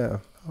 oh yeah,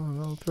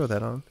 I'll throw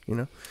that on,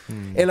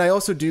 And I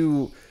also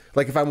do.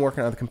 Like if I'm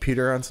working on the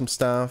computer on some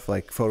stuff,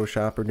 like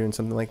Photoshop or doing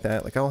something like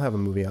that, like I'll have a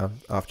movie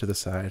off to the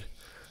side.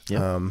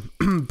 Yeah.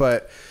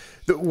 But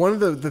one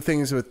of the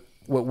things with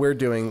what we're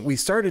doing, we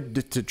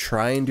started to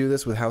try and do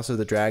this with House of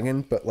the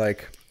Dragon, but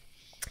like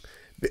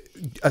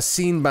a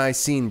scene by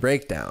scene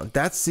breakdown.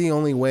 That's the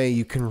only way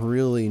you can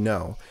really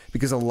know,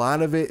 because a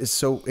lot of it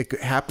is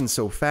it happens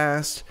so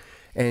fast,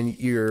 and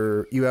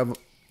you have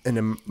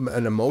an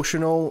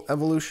emotional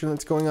evolution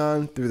that's going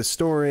on through the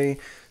story.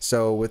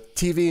 So with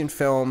TV and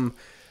film,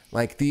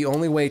 like the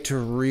only way to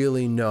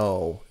really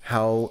know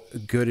how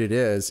good it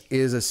is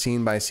a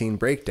scene by scene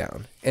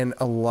breakdown. And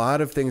a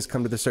lot of things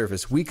come to the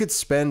surface. We could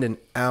spend an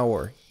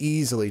hour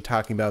easily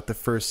talking about the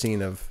first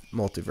scene of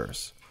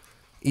Multiverse.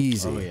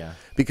 Easy. Oh, yeah.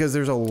 Because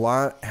there's a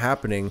lot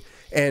happening,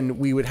 and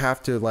we would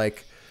have to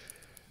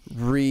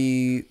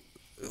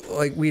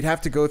we'd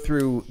have to go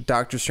through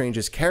Doctor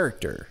Strange's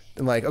character.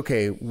 Like,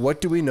 okay,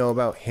 what do we know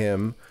about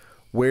him?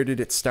 Where did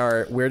it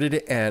start? Where did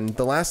it end?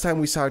 The last time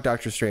we saw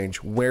Doctor Strange,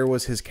 where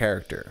was his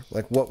character?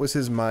 Like, what was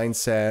his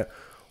mindset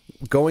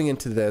going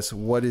into this?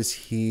 What is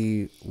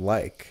he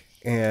like?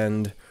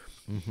 And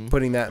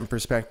putting that in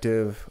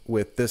perspective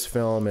with this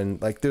film,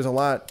 and like, there's a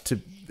lot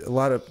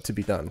to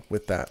be done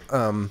with that.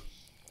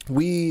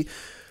 We,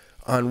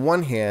 on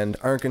one hand,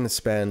 aren't going to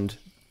spend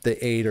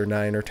the 8 or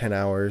 9 or 10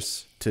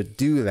 hours to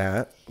do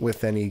that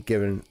with any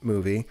given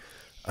movie.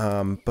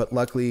 But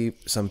luckily,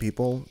 some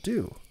people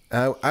do.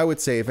 I would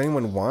say if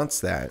anyone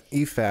wants that,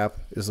 EFAP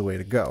is the way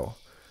to go.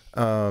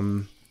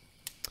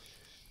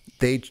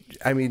 It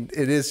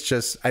is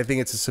just, I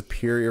think it's a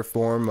superior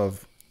form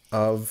of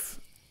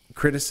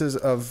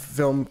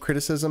film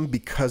criticism,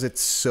 because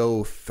it's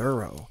so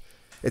thorough.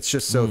 It's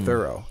just so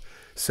thorough.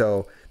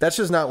 So that's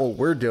just not what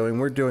we're doing.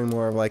 We're doing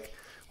more of like,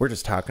 we're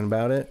just talking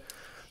about it.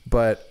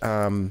 But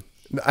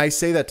I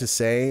say that to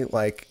say,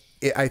 like,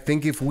 I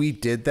think if we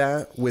did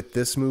that with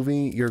this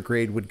movie, your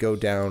grade would go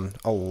down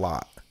a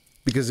lot,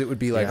 because it would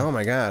be like, oh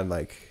my God,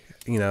 like,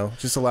 you know,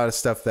 just a lot of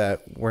stuff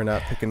that we're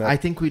not picking up. I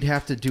think we'd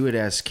have to do it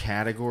as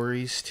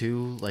categories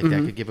too. Like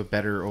that could give a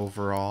better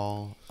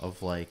overall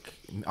of like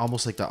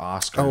almost like the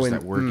Oscars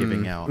that we're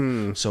giving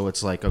out. So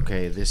it's like,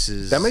 okay,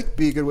 that might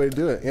be a good way to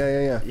do it.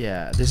 Yeah.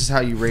 Yeah, this is how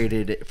you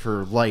rated it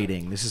for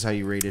lighting. This is how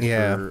you rated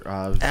for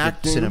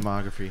acting,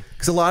 cinematography.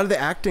 Because a lot of the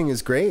acting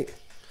is great.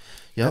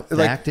 Yep,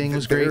 the acting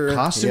was great.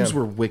 Costumes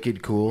were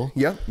wicked cool.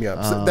 Yep.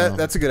 So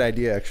that's a good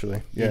idea,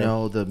 actually. Yeah. You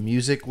know, the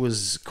music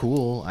was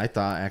cool, I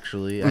thought,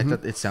 actually. I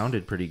thought it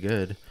sounded pretty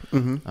good.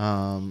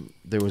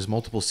 There was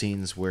multiple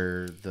scenes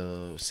where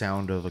the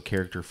sound of a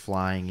character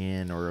flying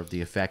in or of the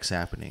effects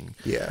happening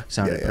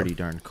sounded pretty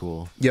darn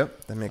cool.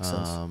 Yep, that makes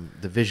sense.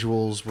 The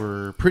visuals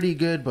were pretty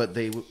good, but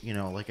they, you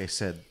know, like I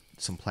said,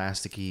 some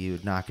plasticky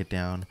would knock it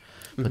down.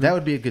 But that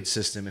would be a good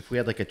system if we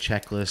had like a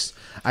checklist.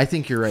 I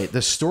think you're right.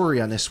 The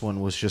story on this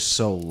one was just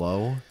so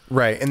low.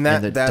 Right. And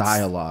that's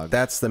dialogue.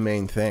 That's the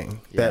main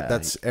thing.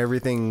 That's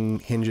everything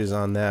hinges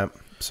on that.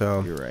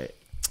 So you're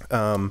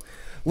right.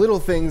 Little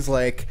things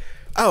like,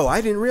 oh,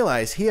 I didn't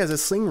realize he has a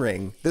sling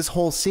ring. This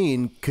whole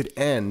scene could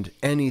end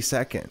any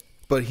second.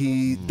 But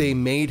they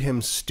made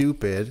him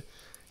stupid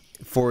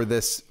for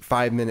this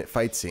 5-minute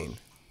fight scene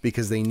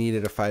because they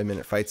needed a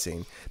 5-minute fight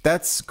scene.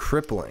 That's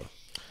crippling.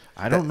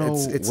 I don't know.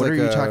 What like are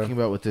you talking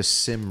about with this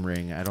sim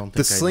ring? I don't think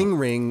the sling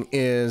ring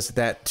is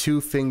that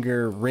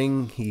 2-finger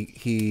ring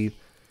he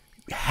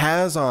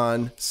has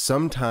on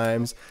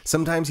sometimes.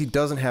 Sometimes he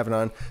doesn't have it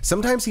on.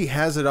 Sometimes he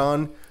has it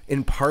on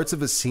in parts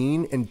of a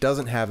scene and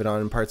doesn't have it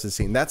on in parts of the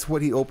scene. That's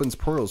what he opens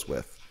portals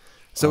with.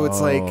 So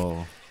it's like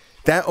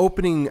that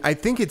opening. I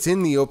think it's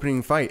in the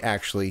opening fight.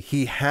 Actually,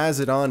 he has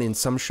it on in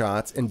some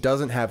shots and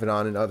doesn't have it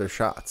on in other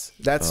shots.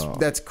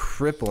 That's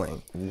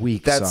crippling.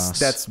 Weak sauce.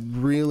 That's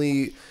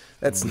really.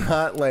 That's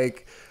not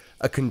like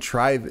a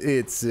contrived.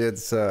 It's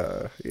just,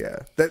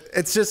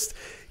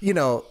 you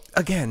know,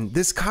 again,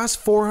 this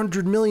cost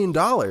 $400 million.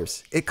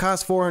 It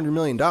cost $400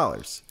 million.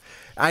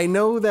 I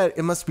know that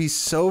it must be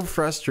so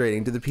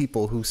frustrating to the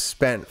people who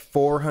spent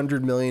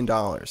 $400 million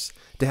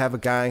to have a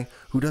guy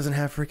who doesn't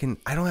have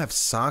I don't have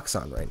socks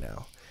on right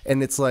now.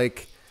 And it's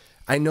like,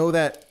 I know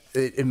that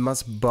it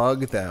must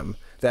bug them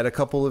that a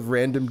couple of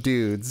random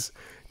dudes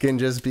can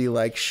just be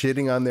like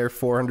shitting on their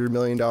 $400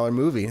 million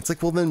movie. It's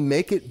like, well, then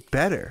make it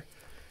better.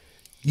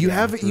 You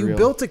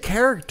built a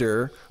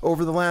character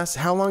over the last,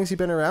 how long has he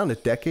been around? A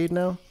decade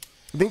now?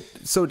 I think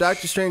so.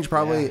 Doctor Strange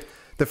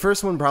the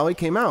first one probably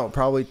came out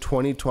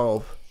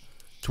 2012,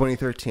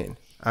 2013,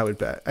 I would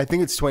bet. I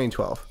think it's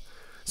 2012.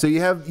 So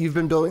you've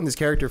been building this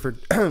character for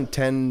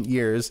 10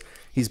 years.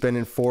 He's been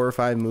in 4 or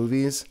 5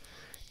 movies,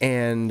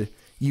 and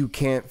you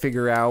can't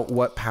figure out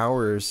what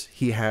powers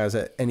he has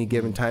at any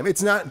given time.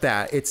 It's not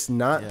that. It's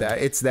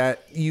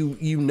that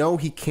you know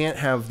he can't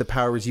have the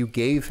powers you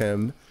gave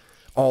him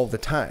all the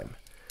time.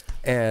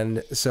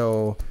 And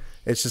so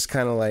it's just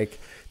kind of like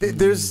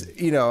there's,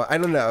 you know, I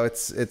don't know.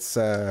 It's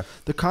the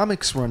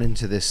comics run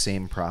into this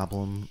same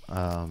problem.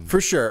 For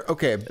sure.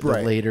 Okay.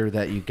 Right. Later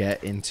that you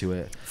get into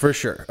it. For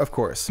sure. Of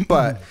course.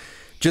 But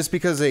just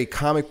because a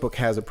comic book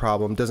has a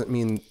problem doesn't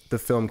mean the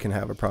film can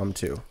have a problem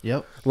too.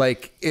 Yep.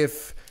 Like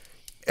if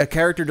a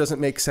character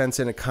doesn't make sense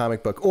in a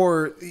comic book,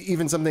 or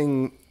even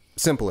something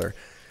simpler.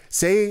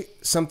 Say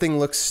something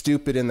looks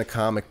stupid in the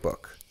comic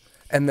book,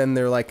 And then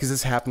they're like, because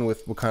this happened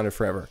with Wakanda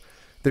Forever.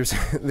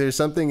 There's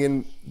something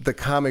in the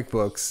comic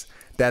books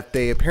that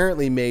they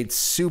apparently made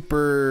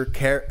super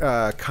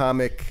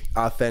comic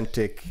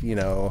authentic, you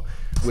know,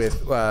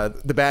 with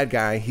the bad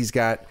guy. He's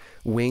got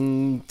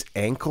winged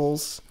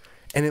ankles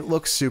and it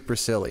looks super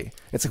silly.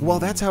 It's like, well,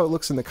 that's how it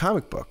looks in the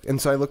comic book.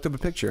 And so I looked up a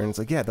picture and it's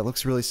like, yeah, that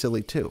looks really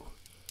silly too.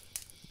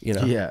 You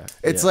know? Yeah.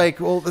 It's like,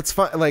 well, it's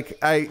fine. Like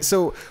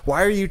so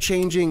why are you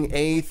changing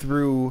A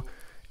through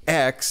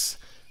X?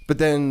 But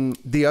then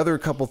the other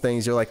couple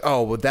things, you're like,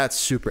 oh, well, that's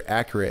super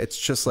accurate. It's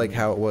just like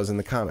how it was in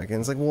the comic. And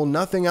it's like, well,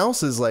 nothing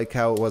else is like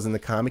how it was in the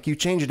comic. You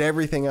changed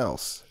everything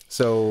else.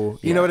 So,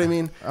 you know what I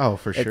mean? Oh,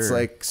 for sure. It's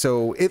like,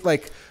 so it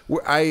like,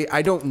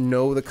 I don't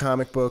know the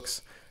comic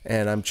books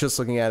and I'm just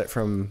looking at it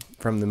from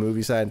the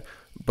movie side.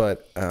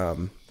 But,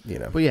 you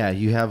know. But yeah,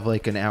 you have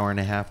like an hour and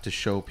a half to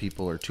show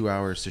people or 2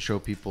 hours to show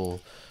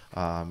people,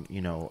 you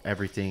know,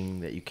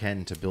 everything that you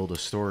can to build a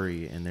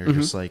story. And they're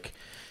just like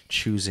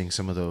choosing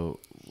some of the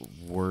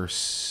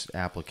worse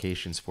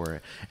applications for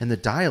it, and the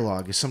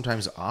dialogue is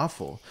sometimes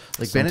awful.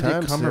 Like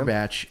Benedict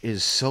Cumberbatch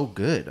is so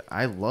good.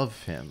 I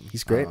love him.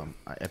 He's great.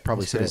 I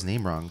probably said his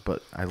name wrong,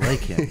 but I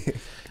like him.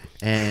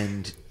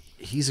 And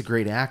he's a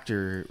great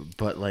actor,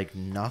 but like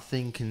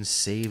nothing can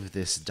save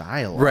this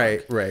dialogue.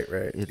 Right.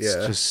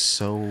 It's just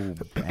so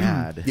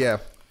bad. Yeah.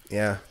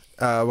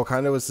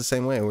 Wakanda was the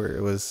same way, where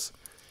it was,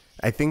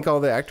 I think all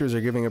the actors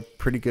are giving a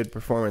pretty good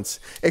performance,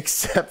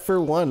 except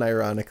for one,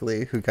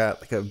 ironically, who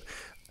got like a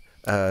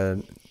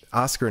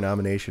Oscar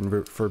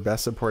nomination for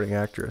Best Supporting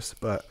Actress.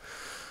 But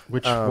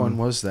which one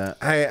was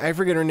that? I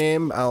forget her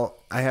name. I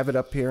have it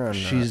up here on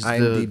She's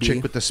IMDb. the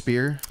chick with the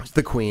spear?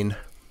 The Queen.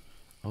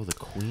 Oh, the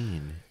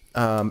Queen.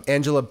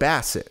 Angela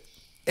Bassett.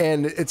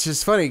 And it's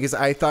just funny because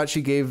I thought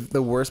she gave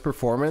the worst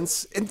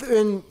performance.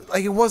 And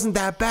like, it wasn't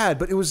that bad,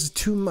 but it was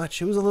too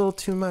much. It was a little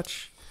too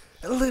much.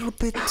 A little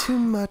bit too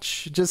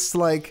much. Just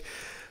like,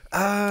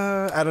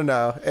 I don't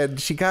know. And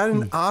she got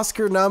an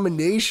Oscar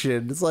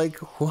nomination. It's like,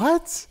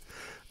 what?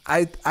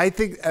 I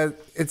think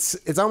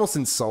it's almost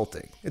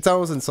insulting. It's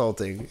almost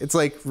insulting. It's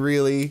like,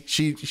 really,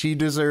 she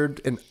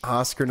deserved an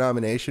Oscar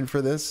nomination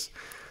for this.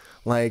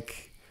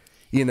 Like,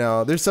 you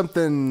know, there's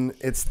something.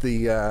 It's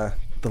the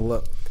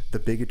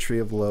bigotry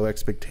of low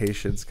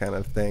expectations kind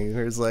of thing.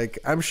 There's like,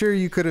 I'm sure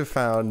you could have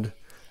found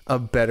a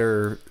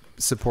better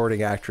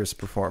supporting actress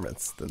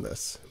performance than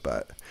this,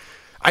 but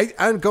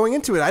I'm going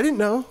into it. I didn't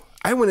know.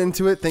 I went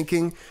into it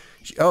thinking,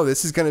 oh,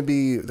 this is going to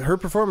be, her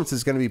performance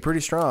is going to be pretty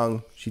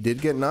strong. She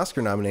did get an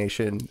Oscar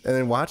nomination. And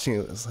then watching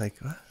it, was like,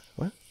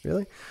 what?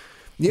 Really?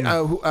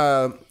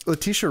 Yeah.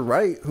 Letitia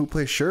Wright, who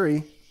plays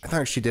Shuri, I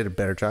thought she did a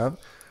better job.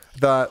 I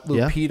thought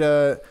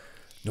Lupita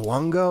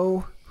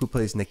Nyong'o, who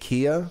plays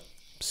Nakia,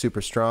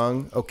 super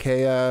strong.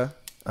 Okaya.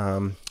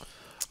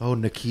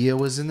 Nakia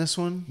was in this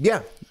one?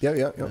 Yeah.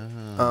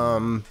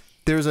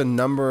 There's a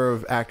number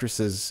of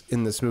actresses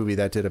in this movie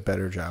that did a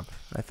better job,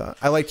 I thought.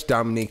 I liked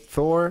Dominique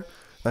Thor.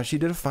 She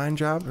did a fine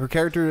job. Her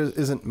character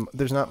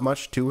there's not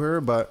much to her,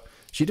 but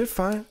she did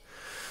fine.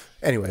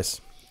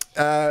 Anyways,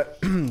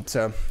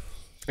 so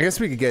I guess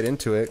we could get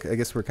into it. I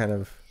guess we're kind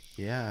of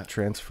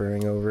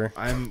transferring over.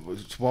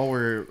 While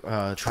we're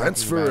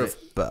transfer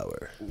of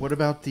power. What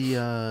about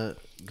the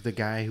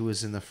guy who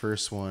was in the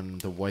first one,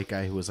 the white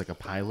guy who was like a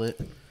pilot?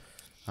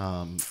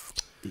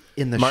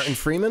 In the Martin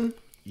Freeman?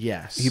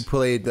 Yes. He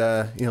played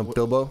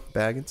Bilbo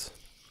Baggins.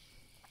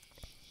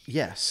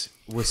 Yes.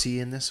 Was he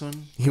in this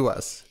one? He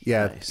was.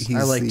 Yeah. Nice.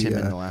 I liked him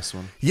in the last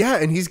one. Yeah,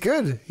 and he's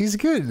good. He's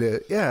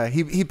good. Yeah,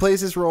 he plays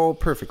his role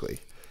perfectly.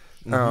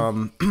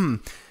 Mm-hmm.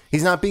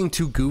 He's not being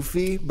too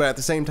goofy, but at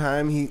the same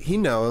time, he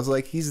knows,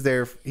 like, he's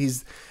there.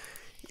 He's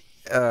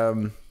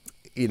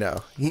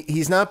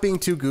he's not being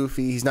too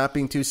goofy. He's not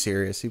being too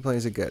serious. He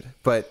plays it good.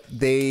 But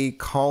they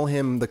call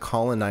him the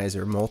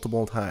colonizer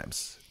multiple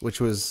times,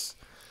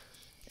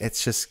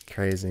 it's just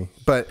crazy.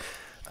 But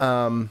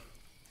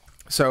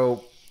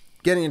so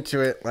getting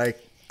into it,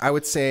 like, I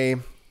would say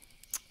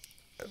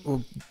a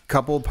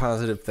couple of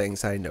positive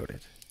things I noted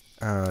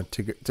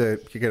to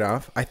kick it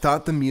off. I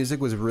thought the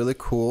music was really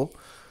cool.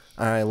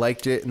 I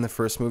liked it in the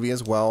first movie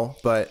as well,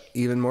 but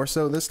even more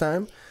so this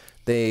time.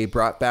 They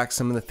brought back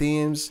some of the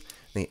themes.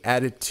 They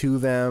added to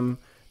them.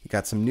 You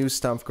got some new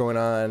stuff going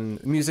on.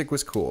 The music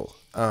was cool.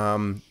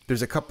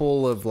 There's a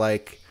couple of,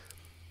 like,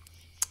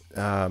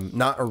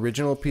 not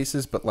original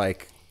pieces, but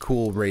like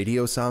cool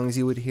radio songs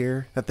you would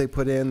hear that they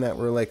put in that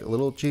were like a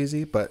little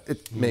cheesy, but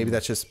maybe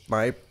that's just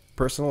my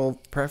personal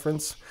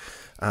preference.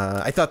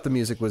 I thought the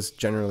music was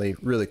generally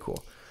really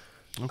cool.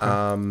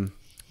 Okay.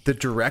 The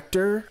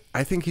director,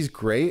 I think he's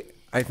great.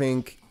 I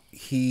think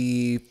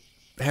he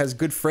has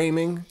good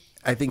framing.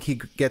 I think he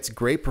gets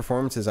great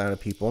performances out of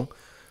people.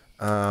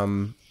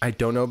 I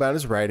don't know about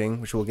his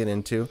writing, which we'll get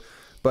into,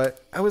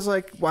 but I was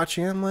like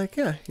watching him, like,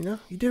 yeah, you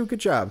did a good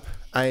job.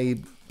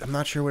 I'm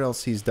not sure what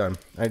else he's done.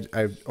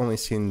 I've only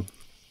seen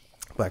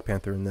Black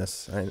Panther in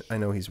this. I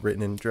know he's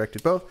written and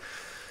directed both.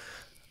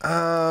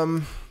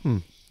 And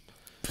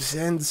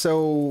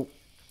so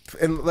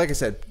and like I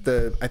said,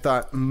 I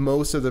thought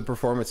most of the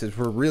performances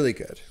were really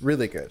good,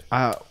 really good.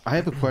 I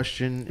have a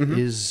question.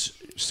 Is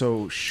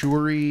so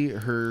Shuri,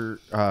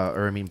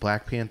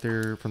 Black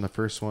Panther from the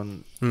first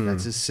one,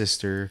 that's his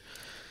sister.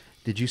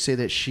 Did you say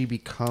that she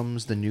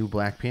becomes the new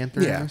Black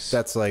Panther? Yeah,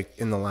 that's like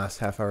in the last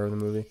half hour of the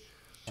movie.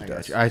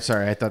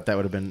 Sorry, I thought that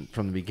would have been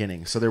from the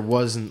beginning. So there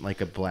wasn't like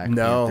a Black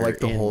Panther like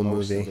the in whole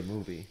most movie. Of the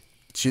movie.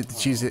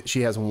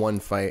 She has one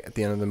fight at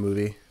the end of the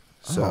movie.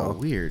 So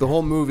weird. The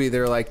whole movie,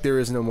 they're like, there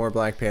is no more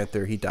Black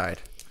Panther. He died.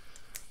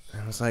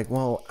 And I was like,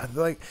 well,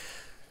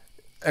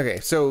 okay,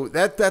 so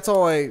that's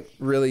all I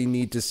really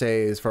need to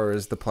say as far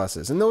as the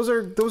pluses, and those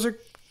are those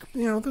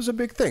are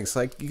big things.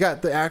 Like, you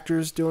got the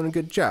actors doing a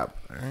good job.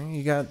 All right?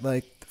 You got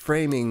like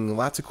framing,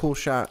 lots of cool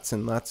shots,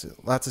 and lots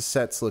of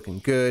sets looking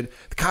good.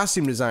 The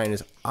costume design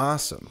is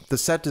awesome. The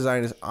set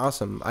design is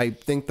awesome. I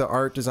think the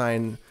art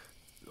design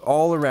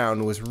all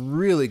around was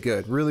really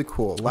good, really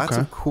cool. Lots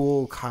of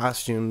cool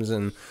costumes,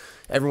 and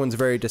everyone's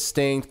very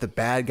distinct. The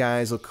bad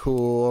guys look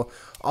cool.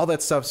 All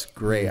that stuff's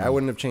great. I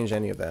wouldn't have changed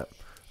any of that.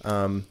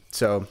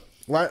 So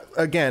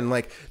again,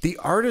 like, the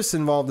artists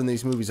involved in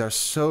these movies are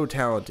so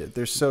talented.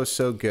 They're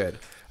so good.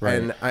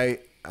 Right. And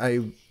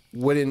I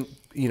wouldn't,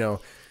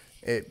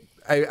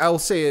 I'll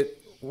say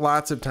it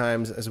lots of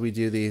times as we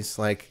do these,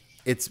 like,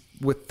 it's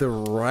with the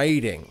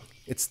writing.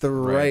 It's the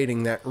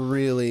writing that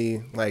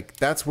really, like,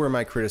 that's where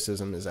my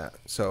criticism is at.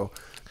 So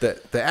the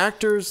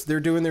actors, they're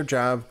doing their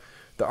job.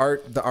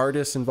 The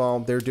artists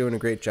involved, they're doing a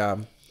great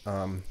job.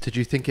 Did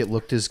you think it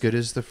looked as good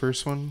as the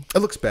first one? It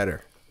looks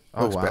better.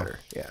 Looks better.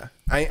 Yeah.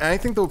 I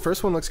think the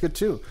first one looks good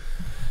too.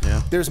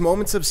 Yeah. There's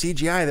moments of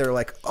CGI that are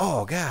like,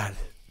 oh God,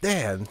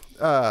 man,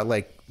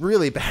 like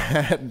really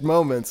bad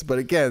moments. But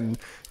again,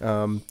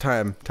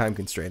 time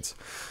constraints.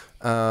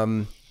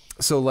 So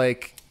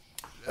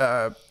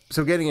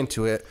getting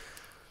into it,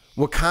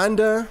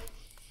 Wakanda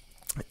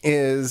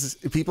is,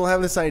 people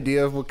have this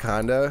idea of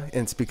Wakanda,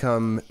 and it's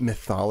become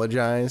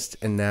mythologized,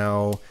 and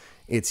now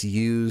it's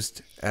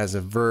used as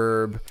a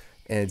verb,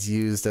 and it's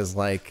used as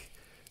like,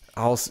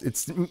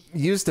 it's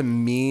used to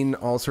mean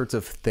all sorts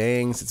of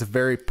things. It's a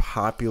very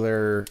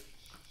popular,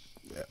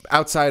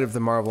 outside of the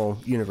Marvel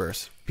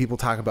universe, people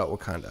talk about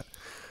Wakanda.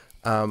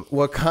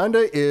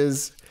 Wakanda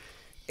is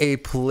a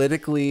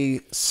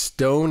politically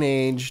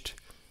stone-aged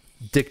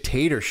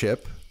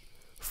dictatorship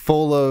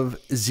full of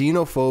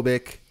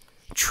xenophobic,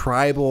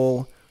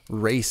 tribal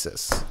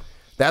racists.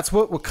 That's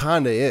what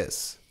Wakanda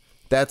is.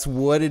 That's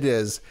what it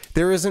is.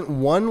 There isn't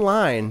one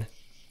line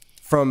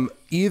from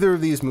either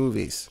of these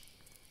movies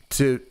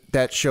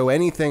that show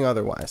anything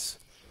otherwise.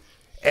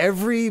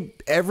 Every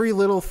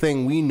little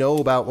thing we know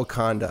about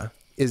Wakanda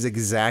is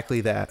exactly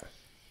that.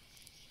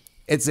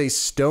 It's a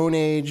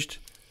stone-aged,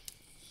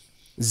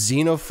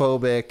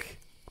 xenophobic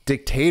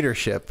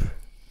dictatorship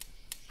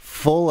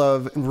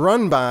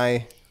run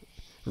by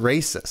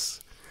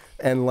racists.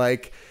 And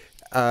like,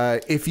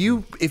 if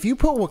you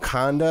put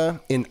Wakanda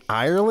in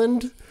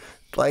Ireland,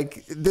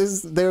 like,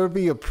 there would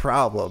be a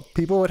problem.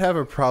 People would have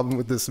a problem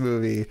with this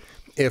movie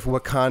if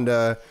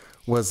Wakanda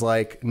was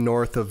like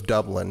north of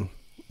Dublin.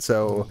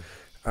 So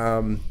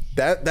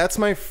that's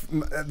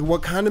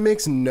Wakanda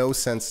makes no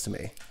sense to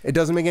me. It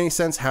doesn't make any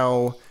sense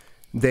how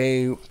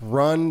they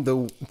run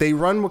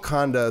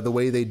Wakanda the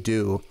way they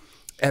do,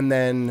 and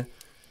then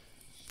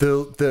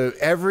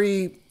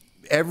every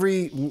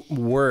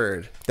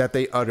word that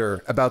they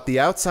utter about the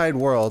outside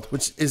world,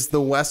 which is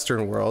the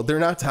Western world, they're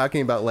not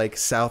talking about like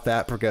South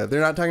Africa.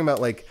 They're not talking about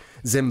like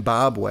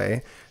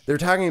Zimbabwe. They're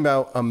talking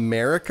about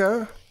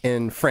America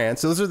and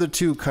France. Those are the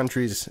two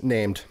countries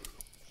named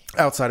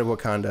outside of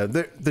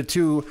Wakanda. The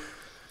two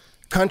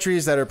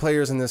countries that are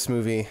players in this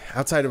movie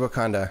outside of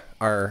Wakanda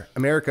are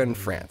America and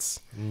France.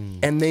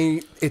 And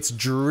it's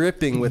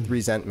dripping with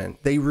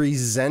resentment. They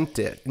resent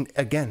it. And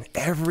again,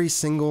 every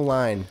single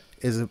line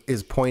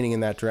is pointing in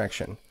that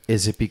direction.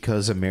 Is it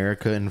because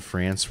America and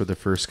France were the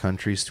first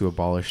countries to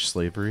abolish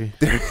slavery?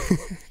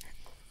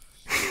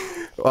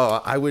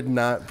 Oh, I would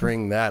not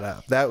bring that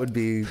up. That would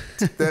be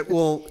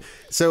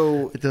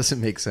so it doesn't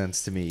make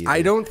sense to me either.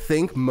 I don't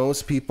think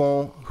most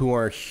people who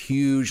are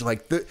huge,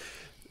 like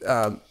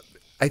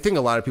I think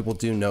a lot of people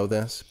do know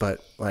this,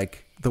 but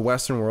like, the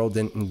Western world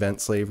didn't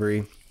invent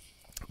slavery.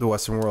 The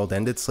Western world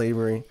ended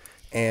slavery.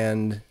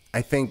 And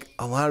I think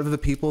a lot of the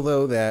people,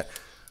 though, that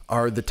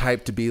are the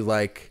type to be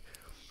like,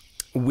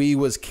 we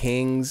was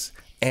kings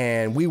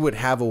and we would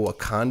have a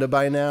Wakanda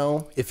by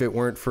now if it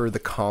weren't for the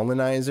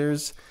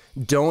colonizers,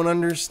 don't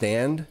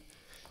understand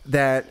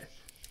that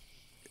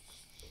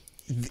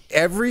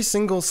every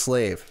single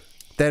slave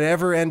that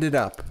ever ended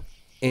up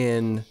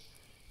in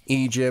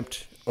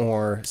Egypt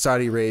or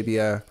Saudi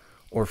Arabia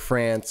or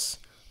France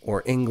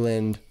or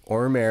England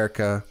or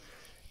America,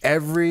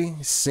 every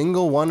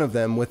single one of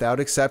them without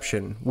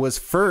exception was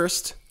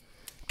first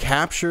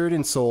captured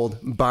and sold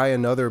by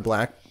another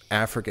black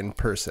African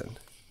person.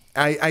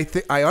 I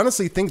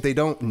honestly think they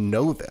don't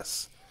know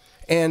this.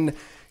 And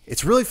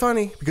it's really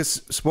funny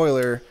because,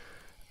 spoiler,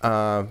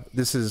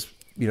 this is,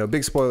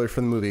 big spoiler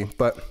for the movie,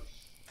 but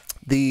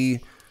the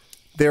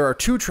there are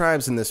two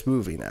tribes in this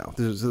movie now.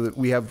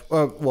 We have,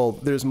 well,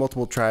 there's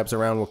multiple tribes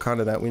around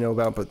Wakanda that we know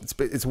about, but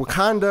it's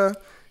Wakanda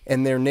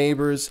and their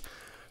neighbors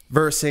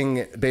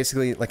versus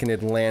basically like an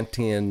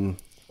Atlantean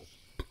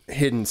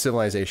hidden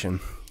civilization,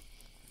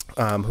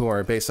 who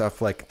are based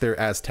off like they're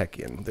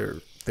Aztecian.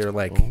 They're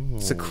like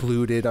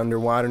secluded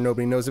underwater.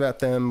 Nobody knows about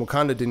them.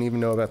 Wakanda didn't even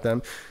know about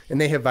them,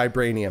 and they have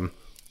vibranium.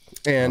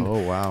 And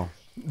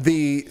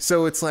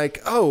so it's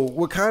like,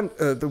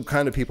 Wakanda, the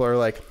Wakanda people are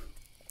like,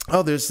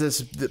 there's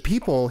the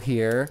people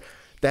here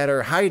that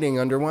are hiding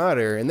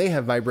underwater, and they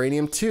have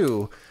vibranium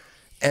too.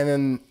 And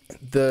then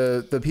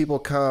the people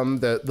come,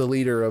 the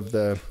leader of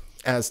the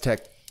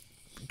Aztec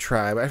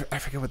tribe, I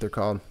forget what they're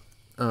called,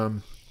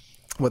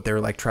 what their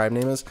like tribe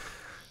name is,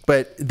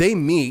 but they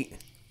meet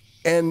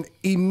and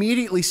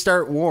immediately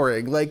start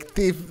warring. Like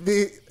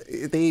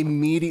they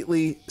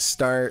immediately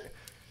start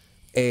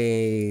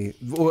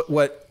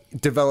what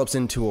develops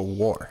into a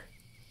war.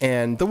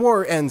 And the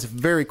war ends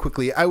very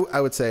quickly. I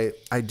would say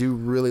I do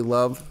really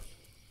love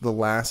the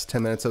last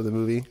 10 minutes of the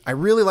movie. I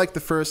really like the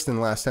first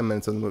and last 10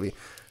 minutes of the movie.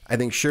 I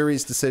think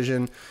Shuri's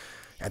decision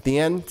at the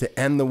end to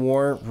end the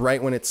war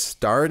right when it's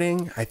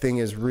starting, I think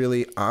is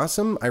really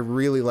awesome. I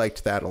really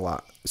liked that a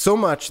lot. So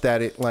much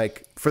that it,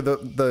 like, for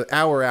the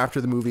hour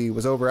after the movie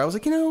was over, I was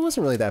like, it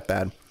wasn't really that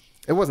bad.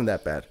 It wasn't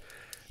that bad.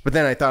 But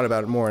then I thought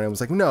about it more, and it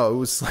was like, no, it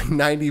was like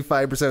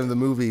 95% of the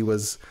movie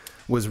was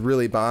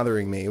really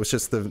bothering me. It was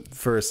just the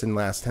first and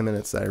last 10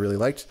 minutes that I really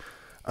liked.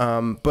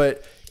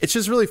 But it's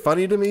just really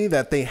funny to me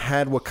that they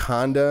had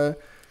Wakanda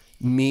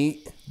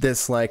meet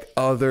this like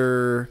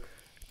other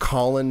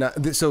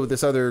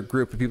this other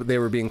group of people. They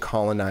were being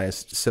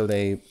colonized, so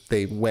they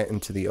went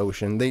into the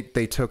ocean.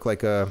 They took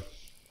like a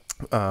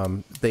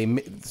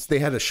they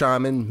had a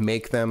shaman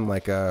make them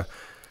like a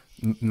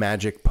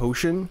magic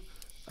potion,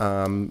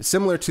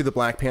 similar to the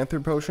Black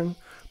Panther potion.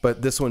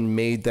 But this one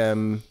made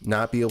them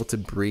not be able to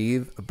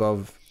breathe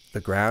above the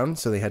ground,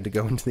 so they had to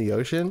go into the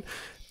ocean,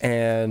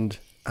 and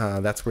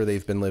that's where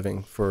they've been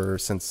living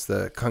since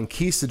the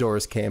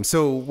conquistadors came.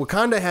 So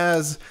Wakanda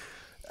has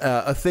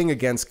a thing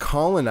against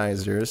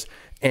colonizers,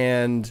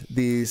 and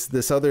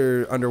this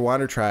other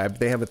underwater tribe,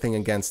 they have a thing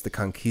against the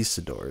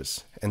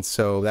conquistadors, and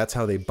so that's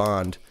how they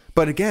bond.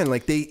 But again,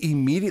 like they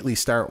immediately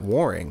start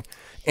warring,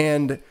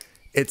 and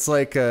it's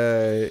like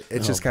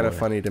it's just kind of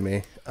funny to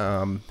me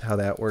how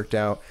that worked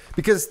out,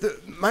 because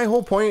my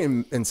whole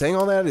point in saying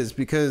all that is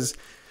because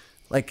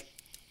like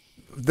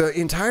the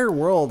entire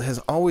world has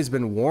always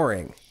been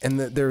warring, and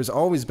there's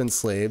always been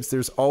slaves,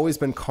 there's always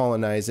been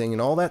colonizing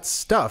and all that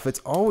stuff. It's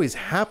always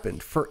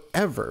happened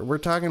forever. We're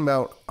talking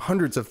about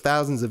hundreds of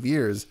thousands of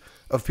years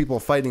of people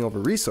fighting over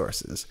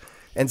resources.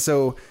 And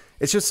so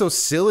it's just so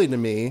silly to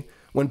me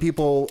when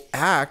people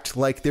act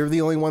like they're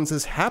the only ones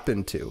this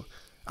happened to.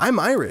 I'm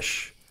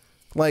Irish.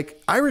 Like,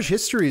 Irish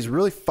history is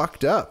really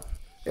fucked up.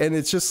 And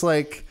it's just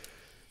like,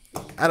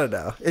 I don't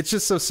know. It's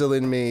just so silly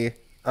to me.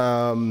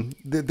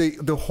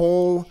 The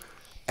whole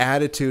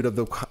attitude of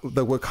the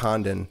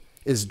Wakandan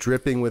is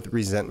dripping with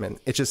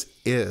resentment. It just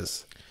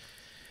is.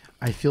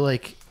 I feel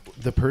like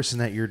the person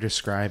that you're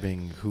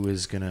describing who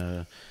is going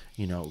to,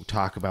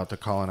 talk about the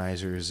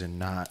colonizers and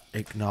not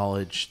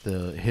acknowledge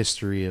the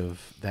history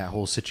of that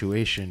whole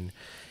situation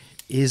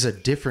is a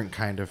different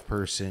kind of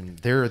person.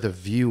 They're the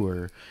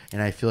viewer,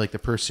 and I feel like the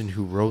person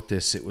who wrote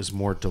this, it was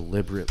more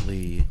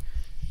deliberately,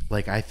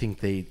 like, I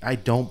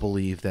don't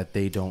believe that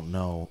they don't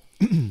know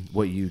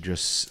what you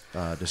just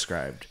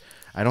described.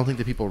 I don't think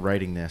the people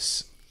writing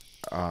this,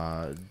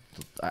 I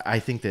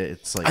think that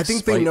it's like, I think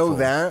spiteful. They know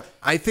that.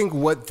 I think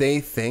what they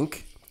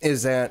think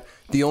is that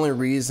the only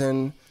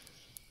reason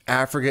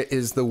Africa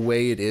is the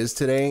way it is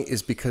today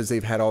is because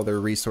they've had all their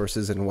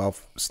resources and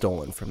wealth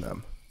stolen from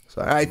them.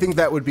 So I think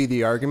that would be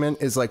the argument,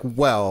 is like,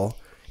 well,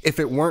 if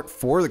it weren't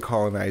for the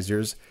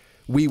colonizers,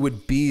 we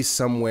would be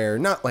somewhere,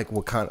 not like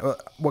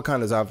Wakanda.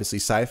 Wakanda is obviously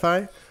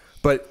sci-fi,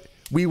 but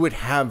we would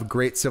have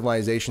great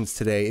civilizations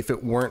today if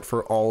it weren't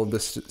for all of the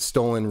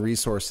stolen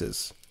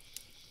resources.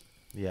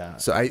 Yeah.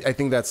 So I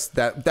think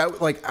that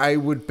like, I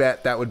would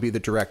bet that would be the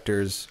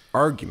director's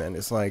argument,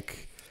 is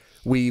like,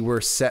 we were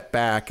set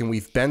back and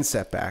we've been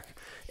set back.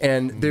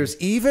 And there's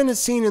even a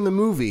scene in the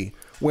movie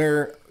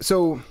where,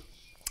 so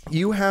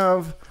you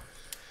have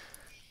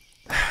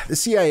the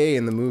CIA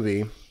in the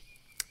movie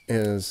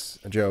is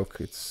a joke.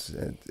 It's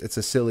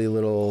a silly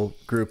little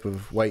group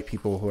of white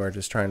people who are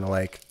just trying to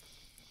like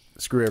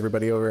screw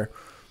everybody over.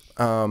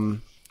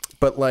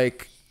 But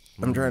like,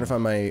 I'm trying to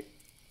find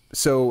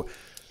so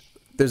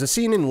there's a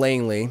scene in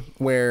Langley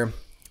where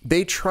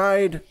they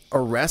tried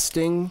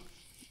arresting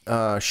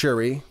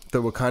Shuri,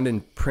 the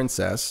Wakandan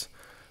princess,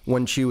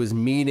 when she was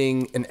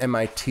meeting an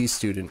MIT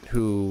student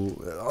who,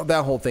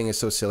 that whole thing is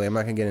so silly. I'm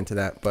not going to get into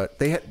that, but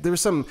there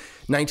was some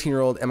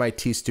 19-year-old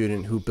MIT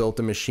student who built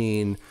a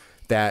machine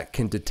that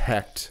can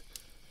detect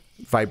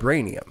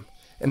vibranium,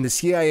 and the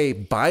CIA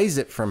buys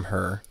it from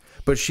her,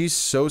 but she's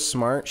so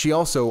smart. She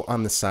also,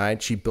 on the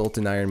side, she built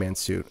an Iron Man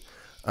suit,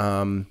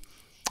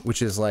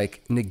 which is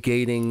like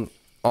negating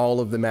all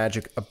of the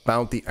magic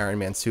about the Iron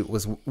Man suit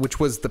which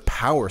was the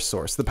power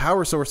source. The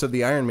power source of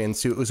the Iron Man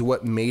suit was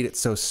what made it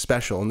so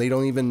special, and they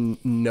don't even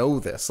know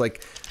this.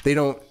 Like, they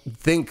don't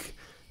think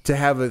to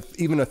have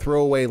even a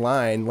throwaway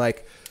line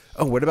like,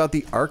 oh, what about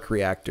the arc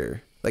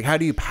reactor? Like, how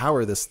do you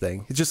power this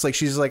thing? It's just like,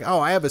 she's like, oh,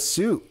 I have a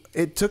suit.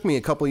 It took me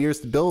a couple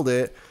years to build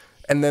it.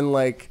 And then,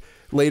 like,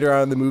 later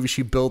on in the movie,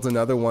 she builds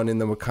another one in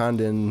the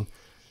Wakandan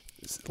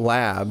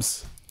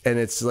labs. And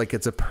it's like,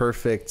 it's a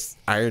perfect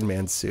Iron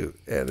Man suit.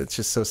 And it's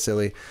just so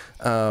silly.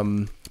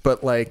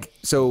 But, like,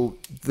 so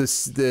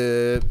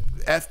the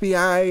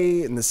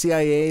FBI and the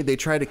CIA, they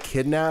try to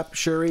kidnap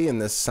Shuri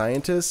and this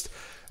scientist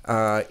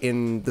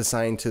in the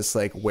scientist's,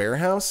 like,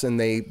 warehouse. And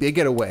they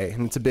get away.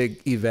 And it's a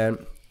big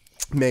event.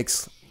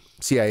 Makes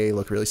CIA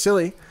look really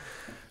silly.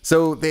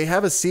 So they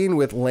have a scene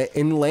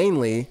in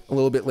Langley a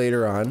little bit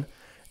later on,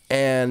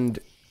 and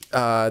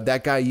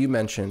that guy you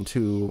mentioned,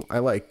 who I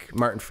like,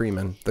 Martin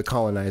Freeman, the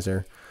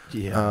colonizer.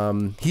 Yeah.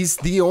 He's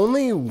the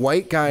only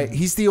white guy.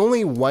 He's the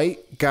only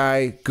white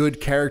guy, good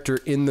character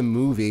in the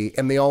movie,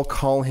 and they all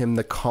call him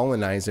the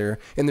colonizer.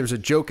 And there's a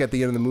joke at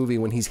the end of the movie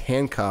when he's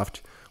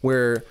handcuffed,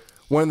 where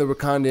one of the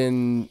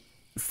Wakandan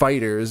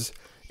fighters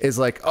is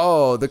like,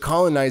 oh, the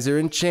colonizer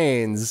in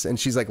chains, and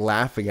she's like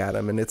laughing at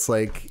him, and it's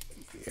like,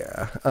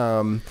 yeah.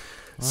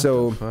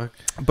 So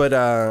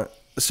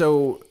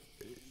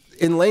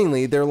in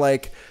Langley, they're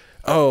like,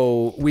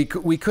 oh, we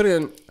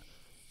couldn't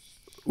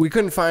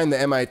find the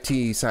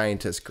MIT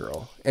scientist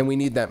girl, and we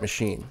need that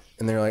machine.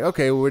 And they're like,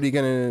 okay, well,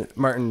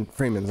 Martin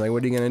Freeman's like,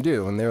 what are you gonna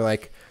do? And they're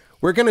like,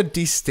 we're gonna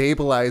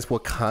destabilize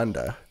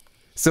Wakanda.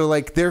 So,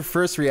 like, their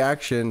first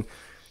reaction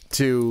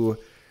to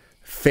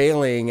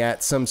failing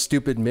at some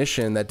stupid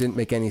mission that didn't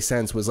make any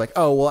sense was like,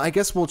 oh, well, I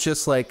guess we'll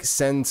just, like,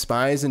 send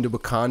spies into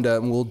Wakanda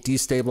and we'll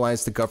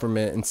destabilize the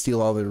government and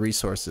steal all the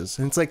resources.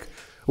 And it's like,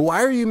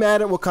 why are you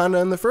mad at Wakanda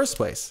in the first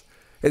place?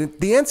 And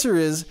the answer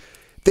is,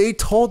 they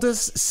told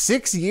us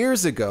 6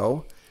 years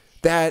ago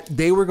that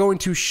they were going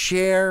to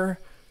share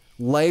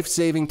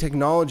life-saving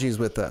technologies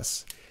with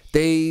us.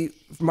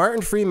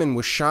 Martin Freeman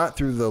was shot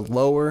through the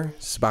lower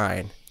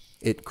spine.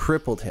 It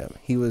crippled him.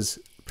 He was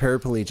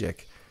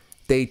paraplegic.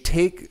 They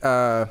take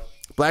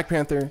Black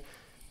Panther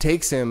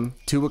takes him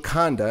to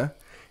Wakanda,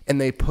 and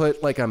they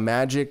put like a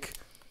magic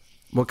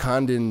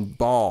Wakandan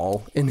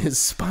ball in his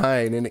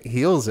spine, and it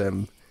heals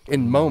him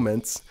in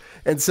moments.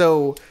 And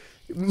so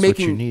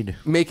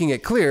making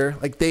it clear,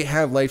 like, they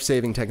have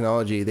life-saving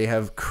technology. They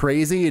have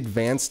crazy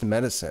advanced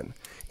medicine.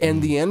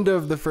 And the end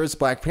of the first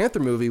Black Panther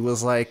movie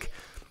was like,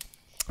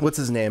 what's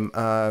his name?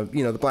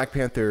 The Black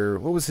Panther,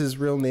 what was his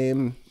real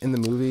name in the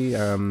movie?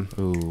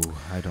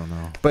 I don't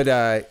know. But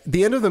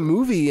the end of the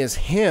movie is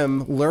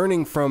him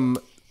learning from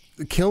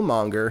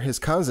Killmonger, his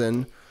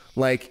cousin,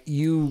 like,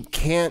 you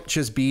can't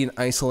just be an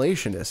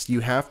isolationist.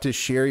 You have to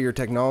share your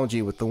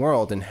technology with the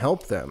world and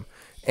help them.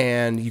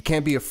 And you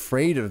can't be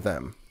afraid of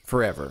them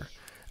forever.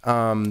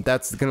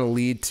 That's going to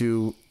lead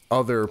to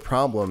other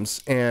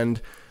problems.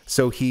 And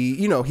so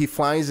he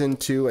flies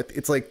into,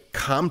 it's like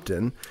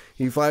Compton.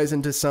 He flies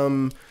into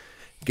some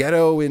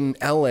ghetto in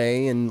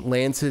LA and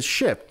lands his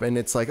ship. And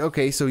it's like,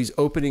 okay, so he's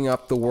opening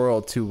up the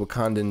world to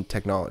Wakandan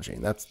technology.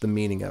 And that's the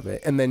meaning of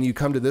it. And then you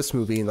come to this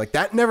movie and, like,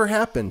 that never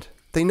happened.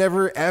 They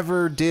never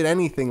ever did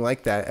anything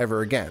like that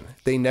ever again.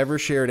 They never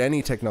shared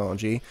any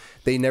technology.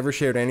 They never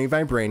shared any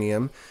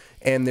vibranium.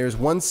 And there's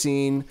one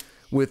scene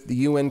with the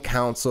UN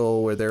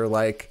Council where they're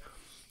like,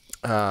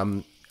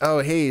 oh,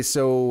 hey,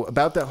 so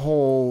about that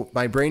whole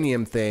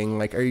vibranium thing,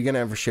 like, are you going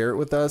to ever share it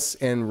with us?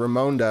 And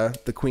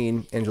Ramonda, the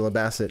queen, Angela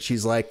Bassett,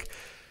 she's like,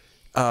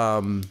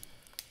 it's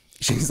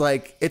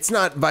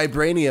not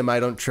vibranium I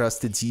don't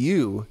trust, it's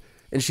you.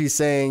 And she's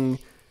saying,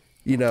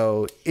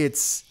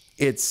 it's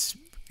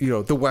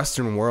the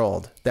Western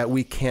world that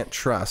we can't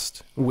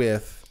trust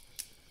with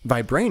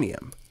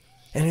vibranium.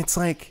 And it's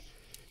like,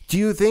 do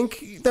you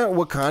think that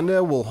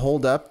Wakanda will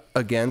hold up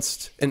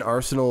against an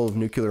arsenal of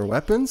nuclear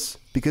weapons?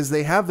 Because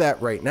they have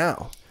that right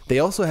now. They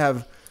also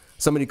have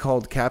somebody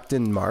called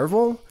Captain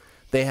Marvel.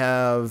 They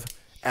have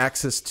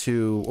access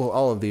to, well,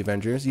 all of the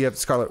Avengers. You have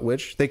Scarlet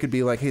Witch. They could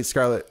be like, hey,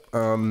 Scarlet,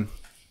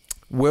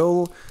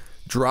 we'll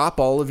drop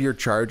all of your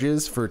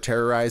charges for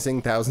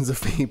terrorizing thousands of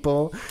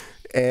people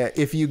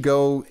if you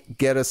go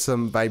get us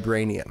some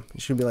vibranium.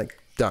 She'll be like,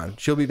 done.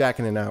 She'll be back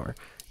in an hour.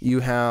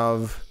 You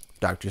have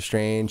Doctor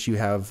Strange, you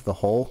have the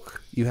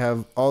Hulk, you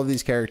have all of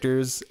these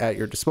characters at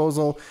your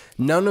disposal.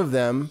 None of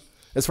them,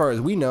 as far as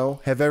we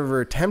know, have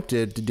ever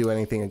attempted to do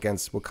anything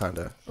against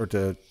Wakanda or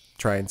to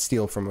try and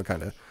steal from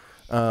Wakanda.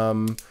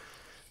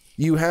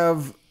 You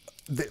have,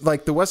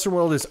 the Western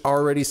world is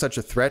already such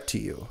a threat to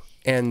you,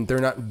 and they're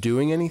not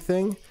doing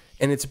anything.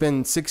 And it's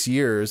been 6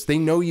 years. They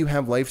know you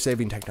have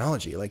life-saving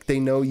technology. Like, they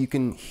know you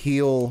can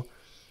heal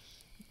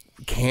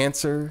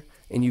cancer,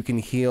 and you can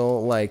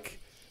heal, like,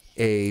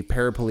 a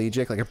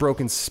paraplegic, like a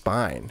broken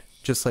spine,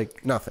 just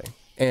like nothing.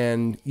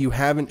 And you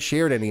haven't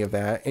shared any of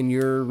that, and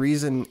your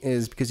reason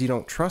is because you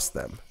don't trust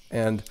them.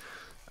 And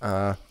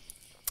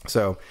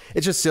So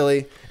it's just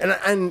silly.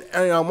 And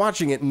I'm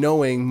watching it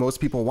knowing most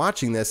people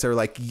watching this are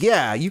like,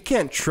 yeah, you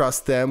can't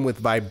trust them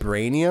with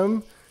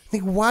vibranium. I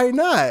think, why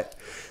not?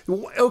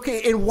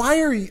 Okay, and why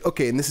are you...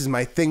 Okay, and this is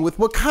my thing with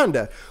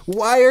Wakanda.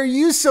 Why are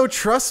you so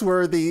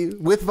trustworthy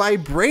with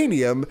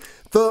vibranium?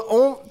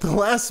 The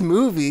last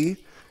movie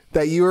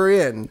that you were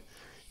in,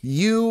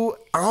 you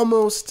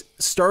almost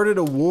started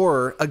a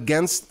war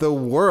against the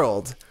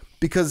world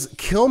because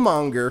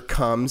Killmonger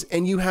comes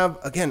and you have,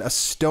 again, a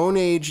Stone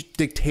Age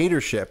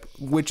dictatorship,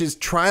 which is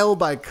trial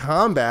by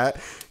combat.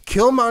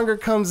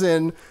 Killmonger comes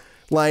in,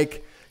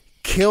 like,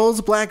 kills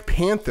Black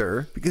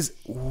Panther because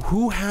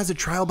who has a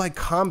trial by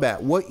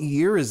combat? What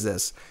year is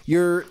this?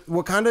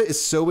 Wakanda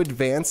is so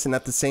advanced and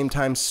at the same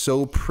time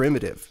so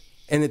primitive.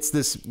 And it's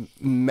this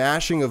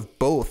mashing of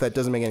both that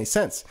doesn't make any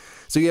sense.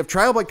 So you have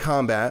trial by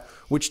combat,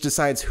 which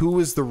decides who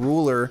is the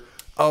ruler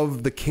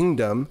of the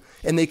kingdom,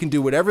 and they can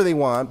do whatever they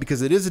want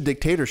because it is a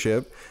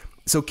dictatorship.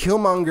 So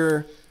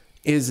Killmonger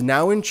is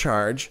now in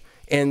charge,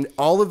 and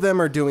all of them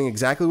are doing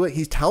exactly what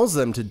he tells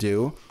them to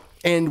do.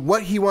 And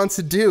what he wants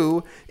to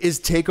do is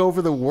take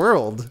over the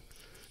world.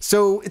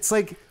 So it's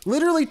like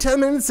literally 10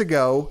 minutes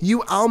ago,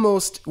 you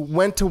almost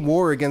went to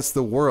war against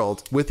the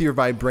world with your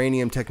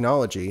vibranium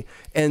technology.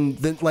 And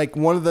then, like,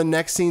 one of the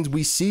next scenes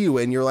we see you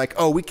in, you're like,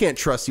 oh, we can't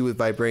trust you with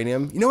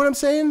vibranium. You know what I'm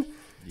saying?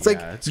 It's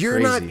like,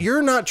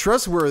 you're not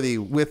trustworthy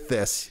with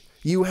this.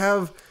 You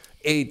have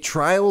a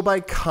trial by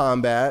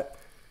combat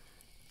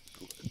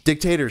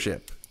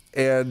dictatorship.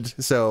 And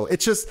so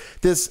it's just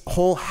this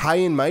whole high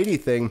and mighty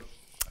thing.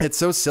 It's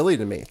so silly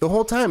to me. The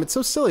whole time, it's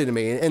so silly to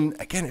me. And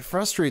again, it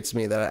frustrates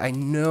me that I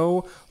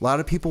know a lot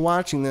of people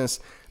watching this,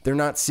 they're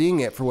not seeing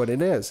it for what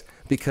it is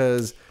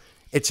because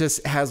it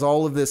just has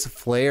all of this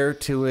flair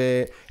to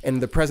it. And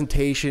the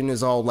presentation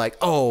is all like,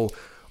 oh,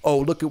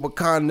 look at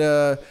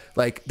Wakanda.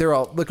 Like,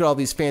 look at all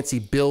these fancy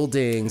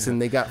buildings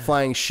and they got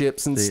flying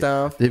ships and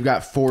stuff. They've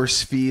got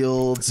force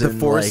fields and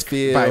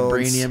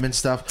vibranium and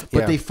stuff,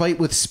 but they fight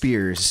with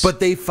spears.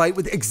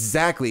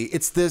 Exactly.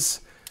 It's this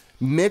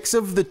mix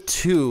of the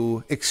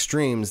two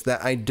extremes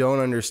that I don't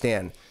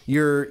understand.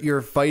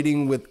 You're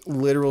fighting with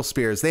literal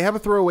spears. They have a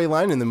throwaway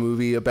line in the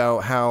movie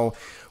about how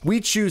we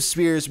choose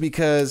spears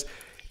because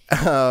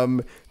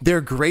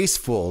they're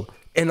graceful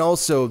and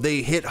also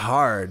they hit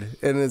hard.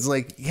 And it's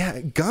like, yeah,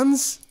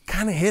 guns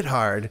kind of hit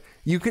hard.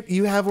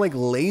 You have like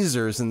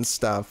lasers and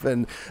stuff,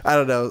 and I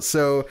don't know.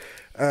 So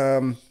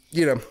I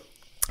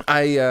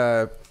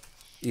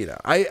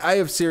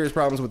have serious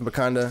problems with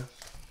Wakanda.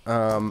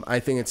 I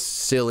think it's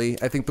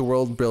silly. I think the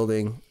world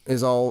building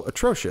is all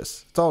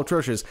atrocious. It's all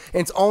atrocious.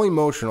 And it's all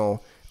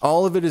emotional.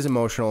 All of it is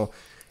emotional.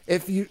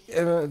 If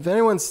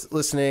anyone's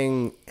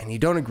listening and you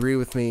don't agree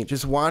with me,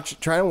 just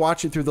try to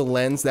watch it through the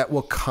lens that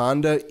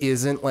Wakanda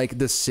isn't like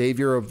the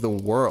savior of the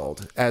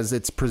world as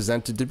it's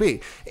presented to be.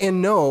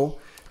 And know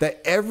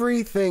that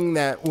everything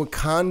that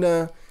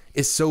Wakanda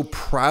is so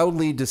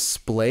proudly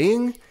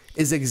displaying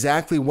is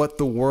exactly what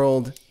the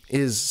world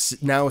is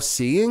now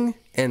seeing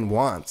and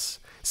wants.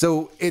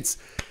 So this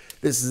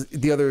is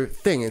the other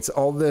thing. It's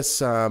all this,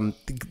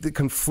 the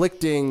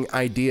conflicting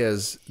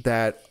ideas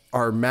that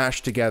are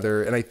mashed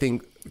together. And I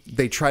think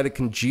they try to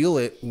congeal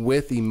it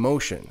with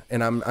emotion.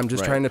 And I'm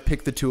just trying to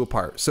pick the two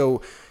apart.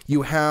 So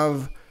you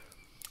have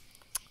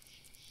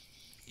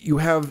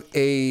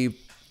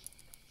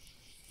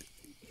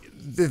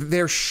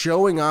they're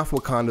showing off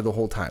Wakanda the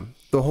whole time.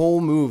 The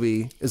whole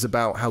movie is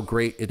about how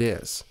great it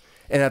is.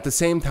 And at the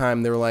same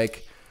time, they're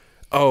like,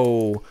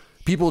 oh,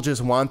 people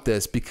just want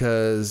this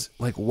because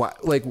what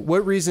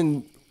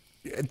reason?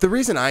 The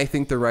reason I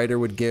think the writer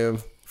would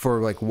give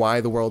for like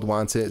why the world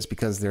wants it is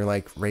because they're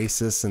like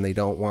racist and they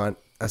don't want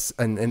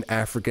an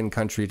African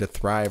country to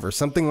thrive or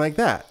something like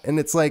that. And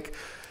it's like,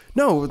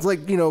 no, it's like,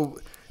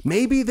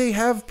 maybe they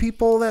have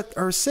people that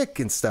are sick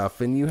and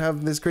stuff and you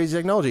have this crazy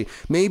technology.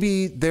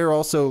 Maybe they're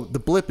also, the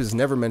blip is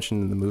never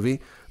mentioned in the movie,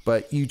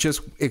 but you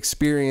just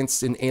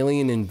experienced an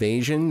alien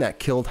invasion that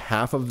killed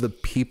half of the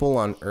people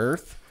on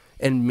Earth.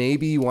 And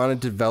maybe you want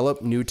to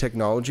develop new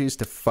technologies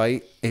to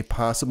fight a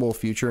possible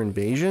future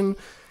invasion.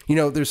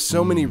 There's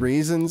so many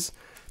reasons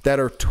that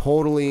are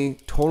totally,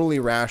 totally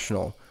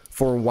rational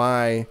for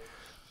why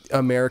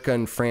America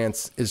and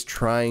France is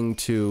trying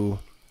to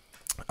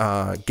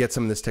get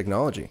some of this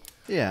technology.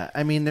 Yeah,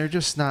 I mean, they're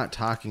just not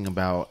talking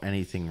about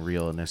anything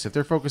real in this. If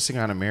they're focusing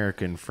on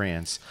America and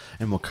France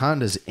and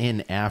Wakanda's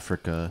in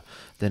Africa,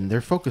 then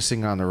they're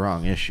focusing on the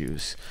wrong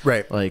issues.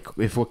 Right. Like,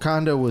 if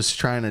Wakanda was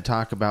trying to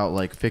talk about,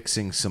 like,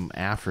 fixing some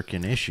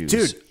African issues,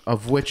 dude,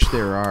 of which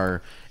there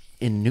are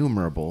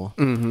innumerable,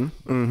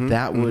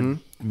 that would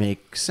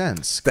make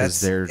sense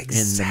because they're in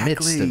the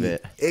midst of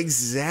it.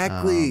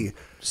 Exactly.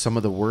 Some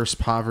of the worst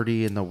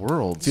poverty in the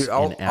world in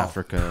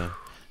Africa,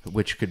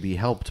 which could be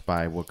helped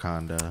by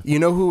Wakanda. You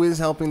know who is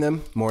helping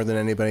them more than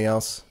anybody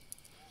else?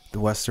 The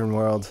Western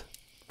world.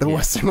 The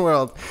Western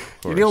world.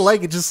 If you don't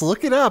like it, just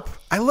look it up.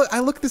 I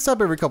look this up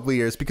every couple of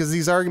years because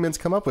these arguments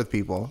come up with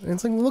people. And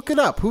it's like, look it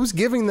up. Who's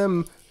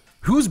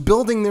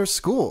building their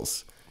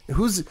schools?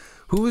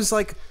 Who's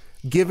like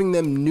giving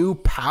them new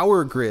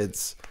power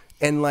grids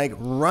and like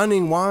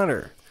running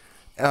water.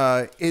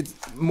 It's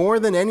more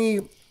than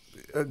any.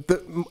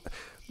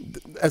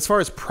 As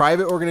far as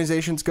private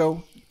organizations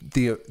go,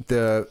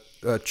 the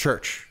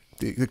church,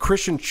 the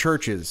Christian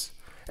churches,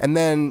 and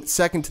then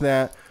second to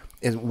that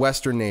is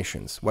Western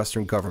nations,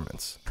 Western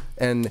governments,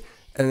 and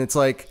it's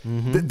like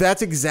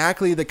that's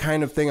exactly the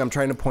kind of thing I'm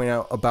trying to point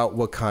out about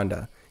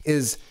Wakanda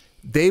is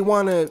they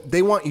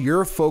want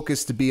your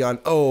focus to be on,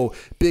 oh,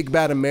 big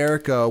bad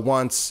America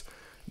wants,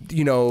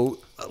 you know,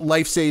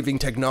 life-saving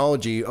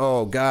technology.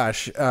 Oh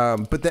gosh,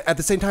 but at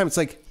the same time, it's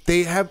like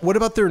they have. What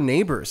about their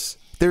neighbors?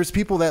 There's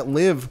people that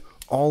live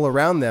all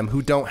around them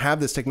who don't have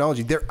this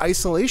technology. They're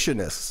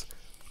isolationists,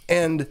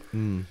 and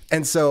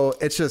so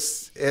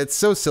it's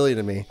so silly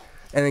to me.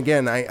 And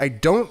again, I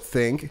don't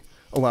think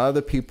a lot of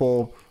the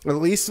people, at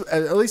least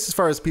as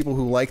far as people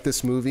who like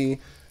this movie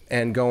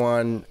and go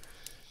on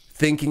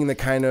thinking the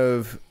kind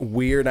of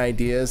weird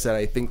ideas that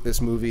I think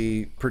this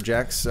movie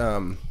projects,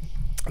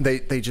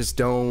 they just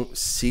don't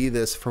see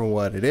this for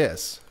what it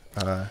is.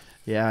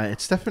 Yeah,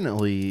 it's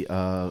definitely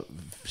a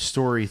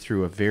story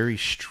through a very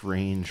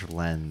strange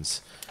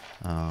lens.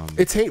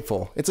 It's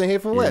hateful. It's a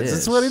hateful lens.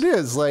 That's what it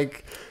is.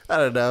 Like, I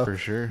don't know. For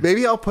sure.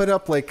 Maybe I'll put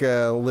up like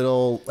a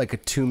little, like a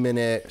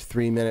 2-minute,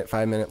 3-minute,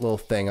 5-minute little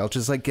thing. I'll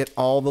just like get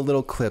all the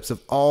little clips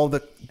of all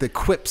the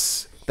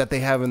quips that they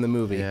have in the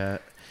movie. Yeah,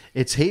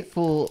 it's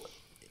hateful,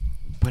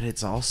 but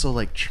it's also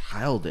like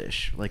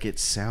childish. Like it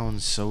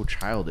sounds so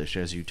childish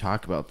as you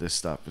talk about this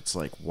stuff. It's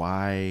like,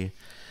 why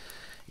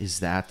is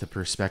that the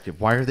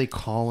perspective? Why are they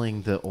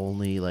calling the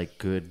only like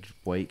good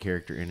white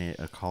character in it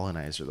a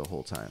colonizer the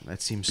whole time?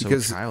 That seems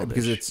so childish.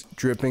 Because it's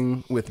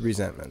dripping with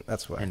resentment.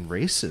 That's why. And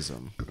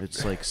racism.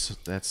 It's like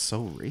that's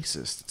so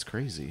racist. It's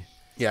crazy.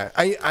 Yeah,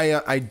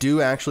 I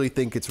do actually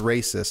think it's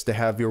racist to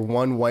have your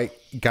one white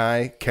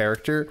guy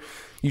character,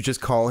 you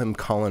just call him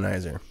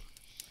colonizer.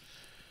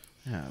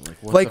 Yeah,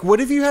 what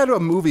if you had a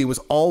movie with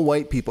all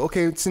white people?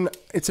 Okay, it's in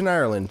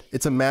Ireland.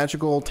 It's a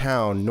magical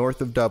town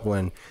north of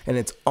Dublin, and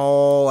it's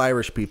all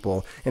Irish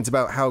people. And it's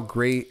about how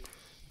great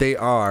they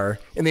are,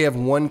 and they have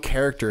one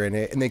character in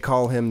it, and they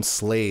call him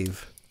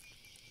Slave.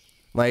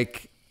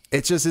 Like,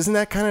 it's just, isn't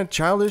that kind of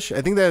childish?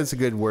 I think that is a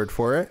good word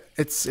for it.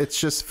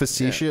 It's just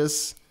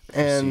facetious,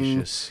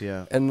 and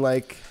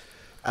like,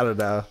 I don't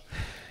know.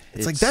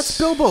 It's like, that's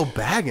Bilbo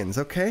Baggins,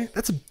 okay?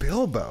 That's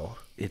Bilbo.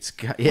 It's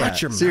got, yeah,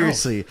 watch your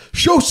seriously, mouth.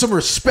 Show some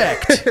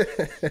respect.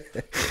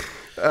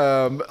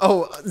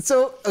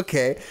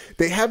 Okay,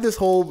 they have this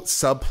whole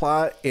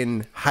subplot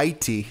in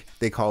Haiti.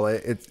 They call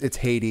it. It's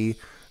Haiti.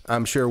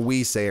 I'm sure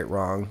we say it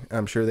wrong.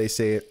 I'm sure they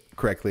say it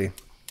correctly.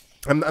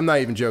 I'm not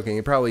even joking.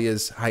 It probably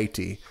is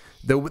Haiti.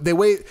 The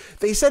way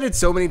they said it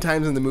so many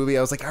times in the movie,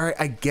 I was like, all right,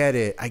 I get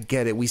it.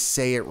 We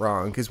say it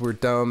wrong because we're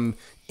dumb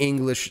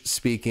English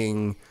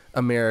speaking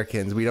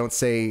Americans. We don't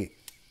say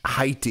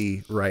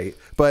Haiti right,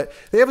 but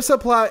they have a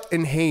subplot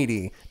in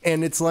Haiti,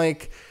 and it's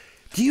like,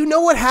 do you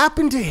know what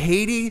happened to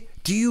Haiti?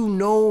 Do you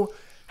know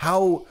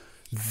how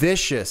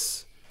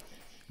vicious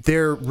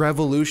their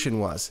revolution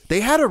was?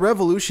 They had a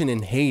revolution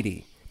in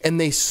Haiti, and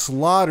they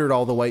slaughtered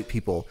all the white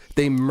people.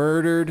 They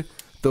murdered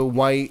the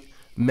white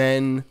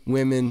men,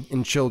 women,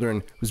 and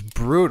children. It was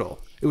brutal.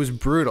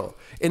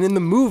 And in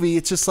the movie,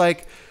 it's just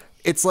like,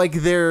 it's like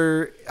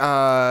they're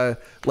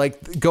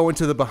like going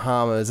to the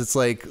Bahamas. It's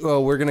like, oh,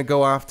 we're gonna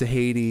go off to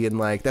Haiti, and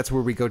like that's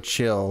where we go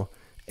chill.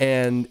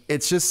 And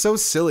it's just so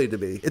silly to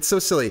me. It's so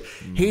silly.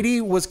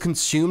 Haiti was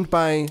consumed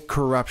by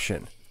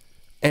corruption,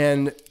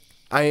 and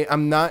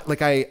I'm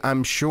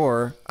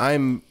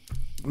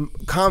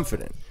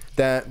confident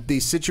that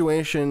the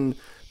situation,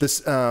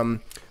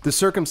 the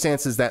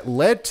circumstances that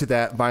led to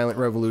that violent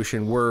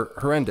revolution were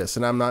horrendous.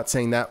 And I'm not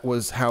saying that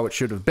was how it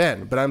should have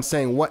been, but I'm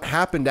saying what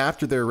happened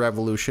after their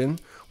revolution,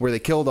 where they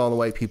killed all the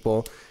white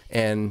people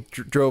and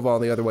drove all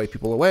the other white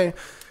people away,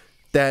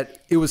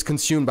 that it was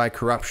consumed by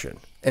corruption.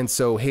 And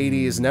so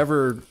Haiti has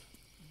never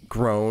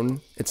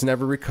grown, it's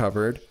never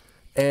recovered,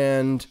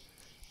 and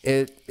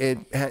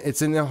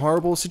it's in a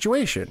horrible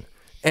situation.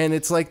 And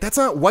it's like, that's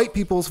not white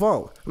people's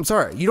fault. I'm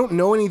sorry. You don't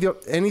know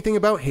anything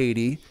about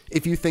Haiti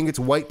if you think it's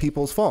white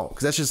people's fault,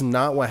 because that's just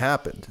not what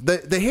happened.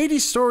 The Haiti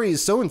story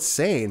is so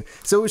insane.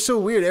 So it was so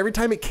weird. Every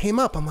time it came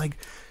up, I'm like,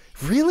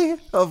 really?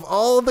 Of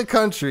all the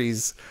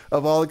countries.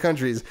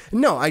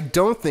 No, I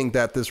don't think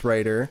that this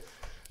writer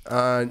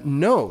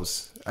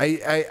knows.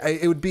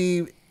 I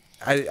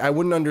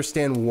wouldn't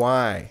understand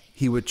why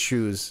he would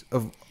choose,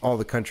 of all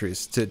the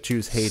countries, to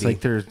choose Haiti. It's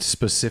like they're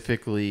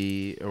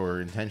specifically or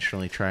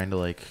intentionally trying to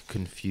like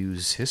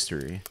confuse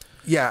history.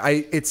 Yeah,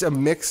 it's a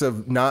mix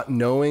of not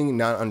knowing,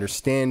 not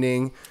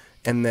understanding,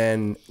 and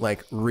then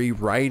like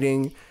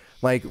rewriting.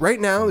 Like right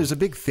now, there's a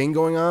big thing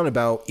going on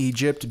about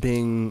Egypt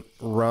being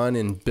run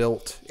and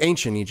built,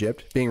 ancient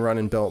Egypt being run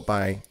and built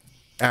by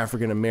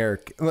African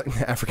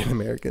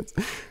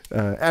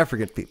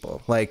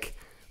people, like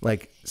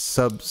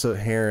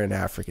sub-Saharan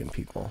African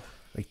people.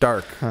 Like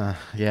dark.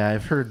 Yeah,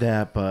 I've heard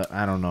that, but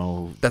I don't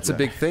know. That's a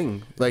big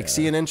thing. Like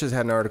CNN just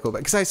had an article,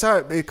 because I saw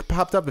it. It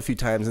popped up a few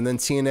times, and then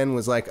CNN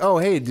was like, "Oh,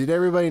 hey, did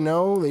everybody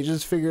know? They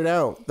just figured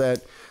out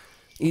that,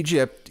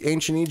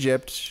 ancient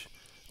Egypt,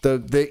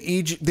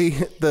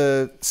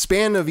 the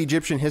span of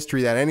Egyptian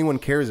history that anyone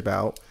cares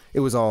about, it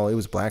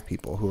was black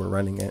people who were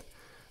running it.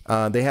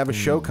 They have a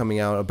show coming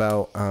out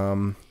about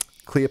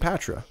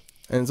Cleopatra,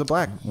 and it's a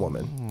black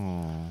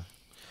woman.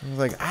 I was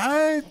like,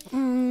 I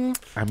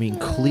mean,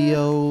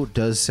 Cleo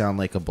does sound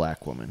like a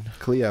black woman.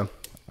 Cleo.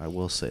 I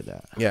will say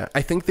that. Yeah,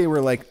 I think they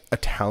were like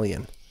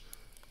Italian.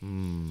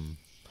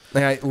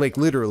 Like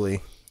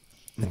literally.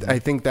 I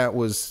think that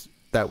was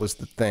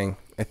the thing.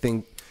 I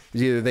think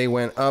either they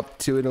went up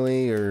to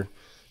Italy or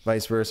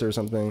vice versa or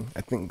something.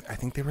 I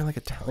think they were like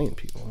Italian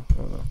people.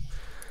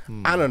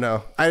 I don't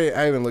know. I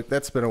haven't looked.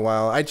 That's been a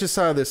while. I just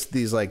saw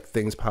these like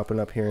things popping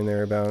up here and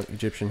there about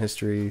Egyptian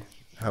history,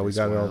 how we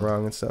got it all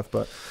wrong and stuff.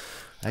 But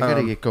I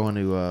gotta get going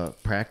to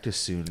practice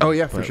soon. Oh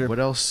yeah, for sure. What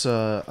else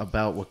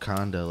about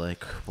Wakanda?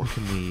 Like,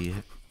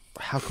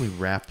 how can we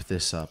wrap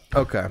this up?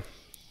 Okay.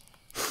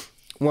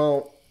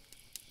 Well,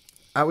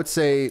 I would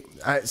say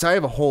so. I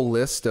have a whole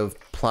list of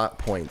plot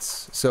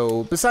points.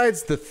 So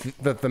besides the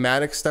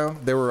thematic stuff,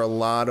 there were a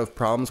lot of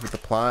problems with the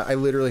plot. I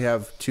literally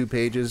have 2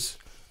 pages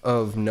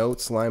of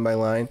notes line by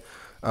line,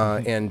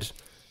 and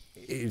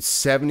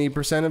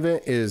 70% of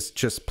it is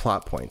just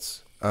plot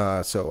points.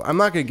 So I'm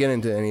not going to get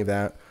into any of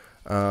that.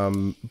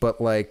 But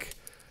like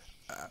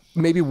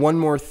maybe one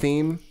more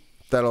theme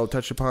that I'll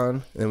touch upon,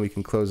 and then we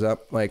can close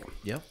up. Like,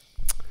 yep.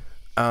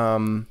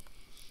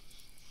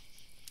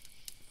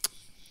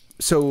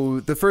 So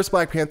the first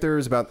Black Panther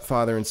is about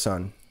father and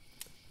son,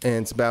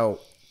 and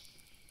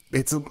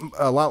it's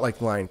a lot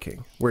like Lion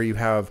King, where you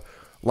have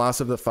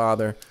loss of the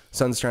father,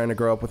 son's trying to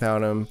grow up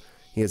without him.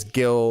 He has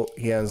guilt.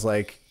 He has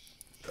like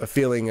a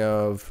feeling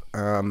of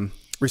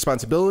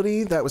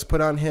responsibility that was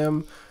put on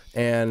him.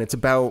 And it's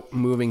about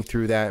moving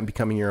through that and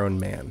becoming your own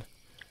man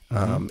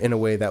in a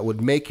way that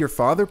would make your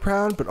father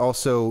proud, but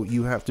also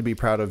you have to be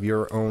proud of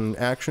your own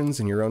actions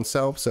and your own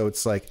self. So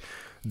it's like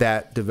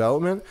that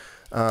development.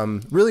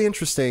 Really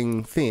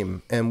interesting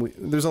theme. And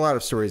there's a lot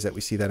of stories that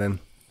we see that in.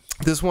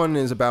 This one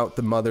is about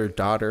the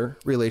mother-daughter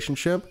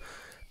relationship.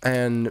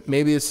 And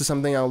maybe this is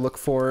something I'll look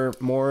for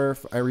more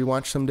if I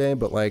rewatch someday,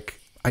 but like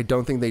I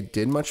don't think they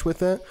did much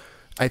with it.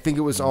 I think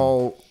it was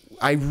all...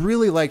 I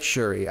really like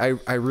Shuri.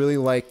 I really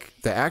like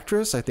the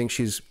actress. I think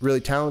she's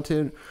really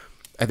talented.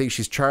 I think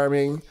she's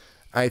charming.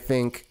 I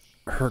think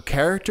her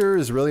character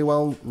is really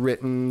well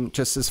written,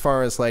 just as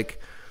far as like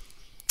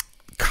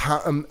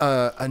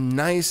a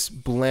nice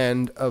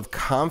blend of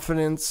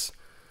confidence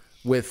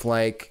with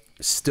like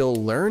still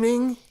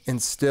learning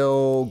and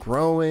still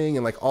growing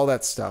and like all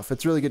that stuff.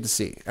 It's really good to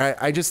see.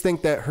 I just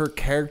think that her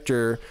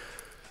character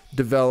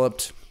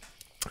developed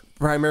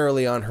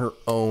primarily on her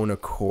own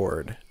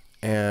accord.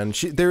 And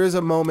there is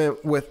a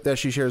moment that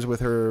she shares with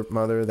her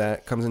mother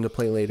that comes into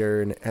play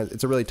later, and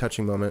it's a really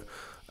touching moment.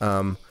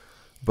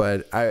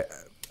 But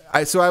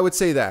so I would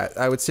say that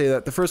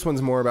the first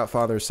one's more about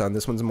father son.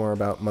 This one's more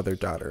about mother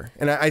daughter,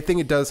 and I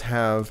think it does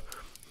have,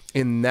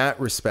 in that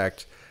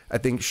respect, I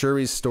think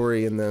Shuri's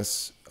story in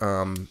this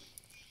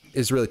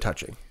is really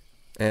touching,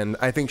 and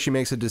I think she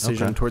makes a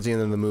decision towards the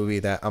end of the movie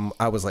that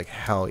I was like,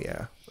 hell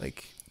yeah,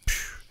 like,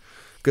 phew,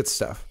 good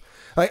stuff.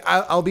 Like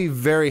I'll be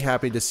very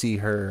happy to see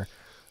her.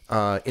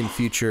 In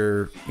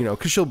future,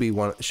 because she'll be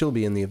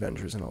in the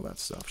Avengers and all that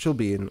stuff. She'll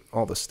be in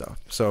all this stuff.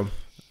 So,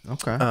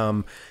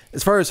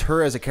 as far as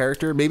her as a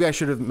character, maybe I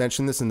should have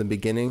mentioned this in the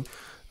beginning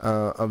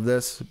of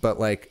this, but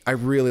like I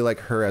really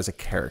like her as a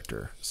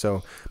character.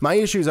 So my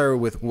issues are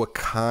with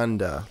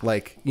Wakanda,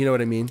 like you know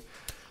what I mean?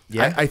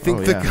 Yeah, I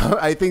think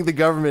I think the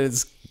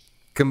government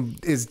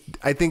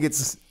I think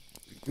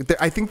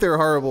they're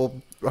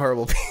horrible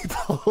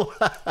people.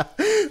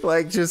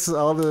 Like just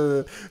all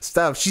the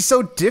stuff. She's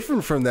so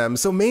different from them.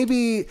 So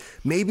maybe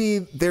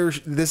this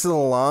is a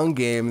long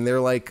game.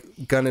 They're like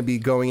gonna be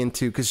going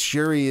into, because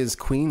Shuri is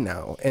queen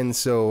now, and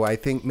so I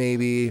think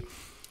maybe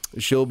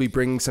she'll be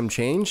bringing some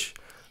change,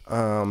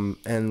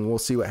 and we'll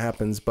see what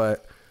happens.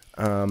 But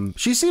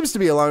she seems to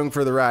be along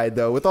for the ride,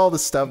 though, with all the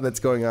stuff that's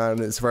going on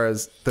as far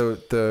as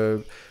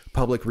the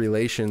public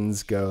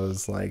relations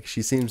goes. Like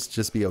she seems to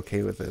just be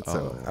okay with it.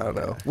 So I don't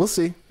know. We'll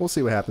see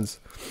what happens.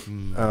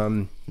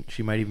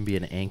 She might even be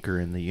an anchor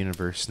in the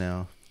universe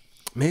now.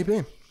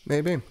 Maybe.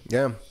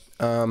 Yeah.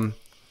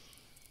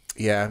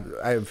 Yeah.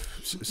 I have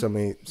so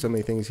many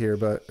things here,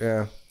 but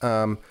yeah.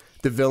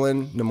 The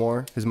villain,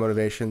 Namor, his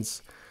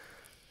motivations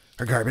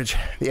are garbage.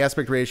 The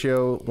aspect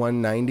ratio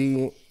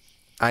 190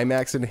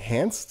 IMAX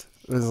enhanced.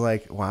 It was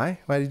like, why?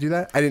 Why did you do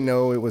that? I didn't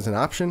know it was an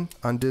option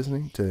on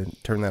Disney to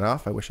turn that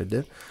off. I wish I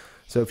did.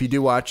 So if you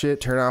do watch it,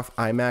 turn off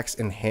IMAX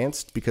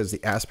enhanced, because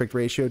the aspect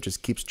ratio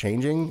just keeps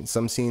changing.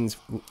 Some scenes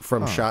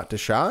from shot to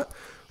shot,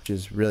 which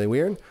is really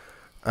weird.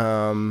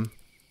 Yeah,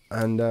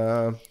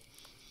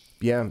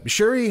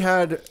 Shuri,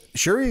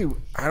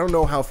 I don't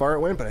know how far it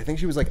went, but I think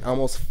she was like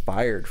almost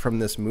fired from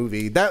this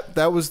movie.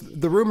 That was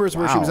the rumors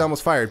were she was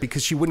almost fired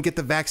because she wouldn't get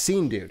the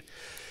vaccine, dude.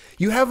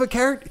 You have a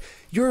character,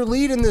 you're a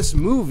lead in this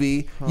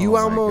movie. You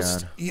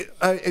almost,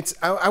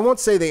 I won't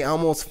say they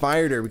almost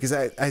fired her, because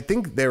I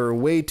think they were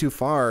way too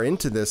far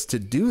into this to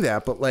do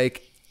that. But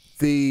like,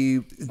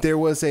 there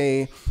was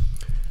a,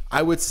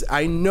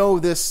 I know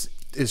this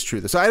is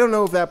true. So I don't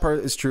know if that part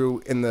is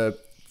true in the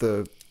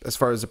as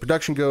far as the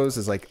production goes,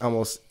 is like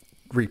almost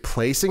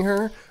replacing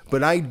her.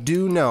 But I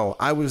do know,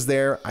 I was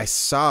there, I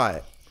saw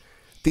it.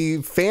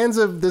 The fans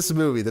of this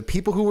movie, the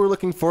people who were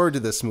looking forward to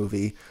this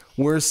movie,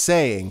 were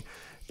saying,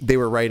 they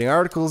were writing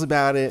articles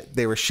about it,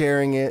 they were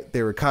sharing it,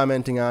 they were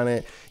commenting on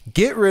it.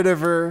 Get rid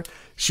of her.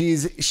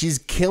 She's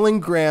killing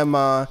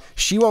grandma.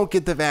 She won't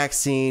get the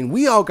vaccine.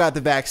 We all got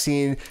the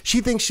vaccine. She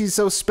thinks she's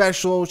so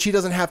special. She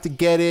doesn't have to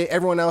get it.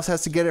 Everyone else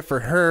has to get it for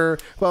her.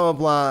 Blah, blah,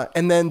 blah.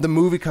 And then the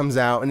movie comes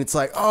out and it's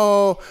like,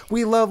 oh,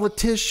 we love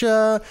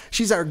Letitia.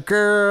 She's our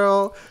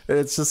girl. And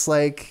it's just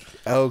like,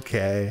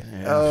 okay.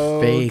 Yeah,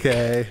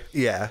 okay.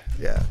 Yeah.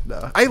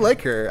 No. I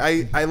like her.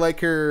 I like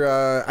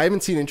her. I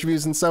haven't seen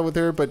interviews and stuff with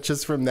her, but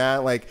just from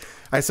that, like,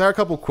 I saw a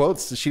couple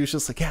quotes. She was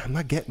just like, yeah, I'm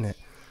not getting it.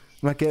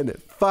 I'm not getting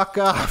it. Fuck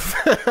off.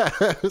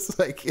 I was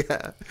like,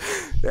 yeah,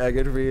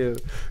 good for you.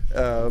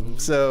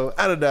 So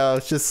I don't know.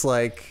 It's just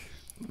like,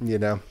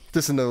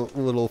 just a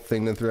little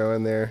thing to throw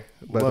in there.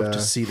 But, love to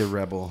see the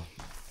rebel.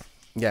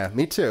 Yeah,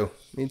 me too.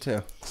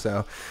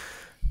 So,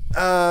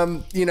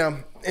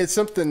 it's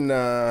something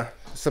to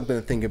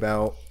think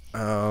about.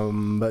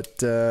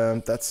 But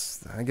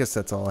I guess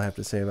that's all I have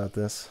to say about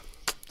this.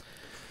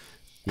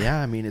 Yeah,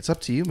 I mean, it's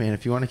up to you, man.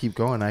 If you want to keep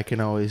going, I can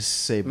always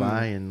say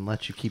bye and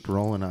let you keep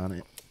rolling on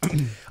it.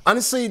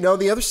 Honestly, no,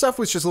 the other stuff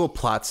was just little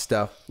plot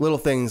stuff. Little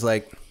things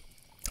like,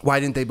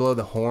 why didn't they blow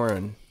the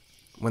horn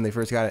when they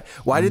first got it?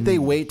 Why did they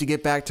wait to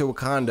get back to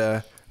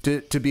Wakanda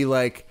to be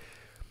like,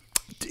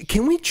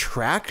 can we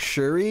track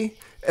Shuri?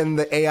 And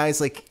the AI's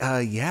like,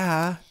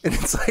 yeah. And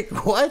it's like,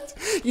 what?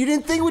 You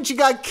didn't think when she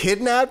got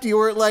kidnapped, you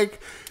weren't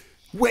like,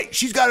 wait,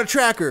 she's got a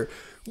tracker.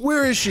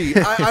 Where is she?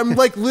 I'm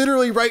like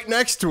literally right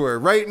next to her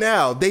right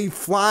now. They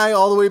fly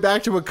all the way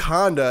back to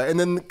Wakanda. And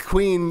then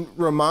Queen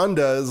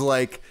Ramonda is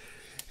like,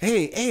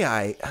 hey,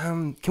 AI,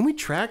 can we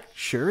track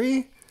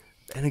Shuri?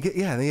 And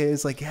again, the AI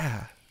is like,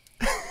 yeah.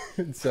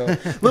 So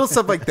little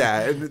stuff like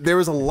that. There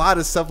was a lot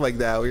of stuff like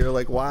that. We were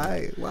like,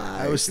 why?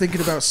 I was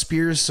thinking about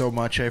spears so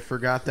much, I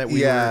forgot that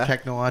we were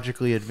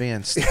technologically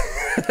advanced.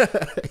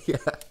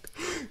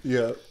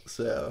 Yeah.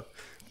 So,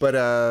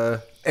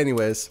 but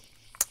anyways,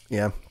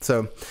 yeah.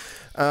 So,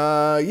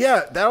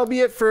 that'll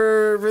be it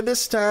for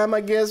this time.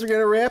 I guess we're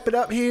gonna wrap it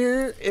up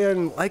here.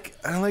 And like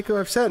what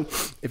I've said,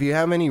 if you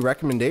have any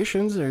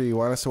recommendations or you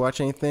want us to watch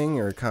anything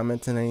or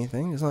comment on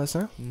anything, just let us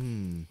know.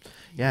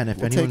 Yeah, and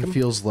if anyone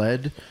feels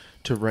led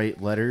to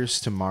write letters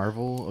to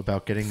Marvel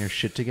about getting their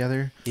shit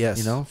together,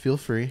 yes, feel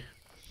free.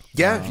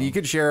 Yeah, if you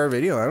could share our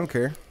video, I don't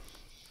care.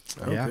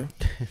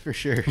 For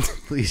sure.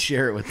 Please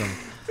share it with them.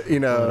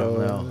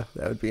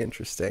 That would be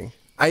interesting.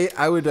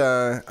 I would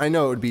I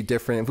know it would be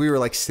different if we were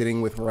like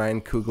sitting with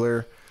Ryan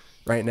Coogler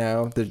right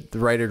now, the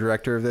writer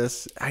director of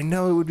this. I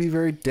know it would be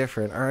very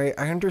different. All right,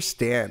 I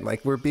understand.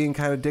 Like, we're being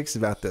kind of dicks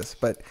about this,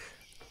 but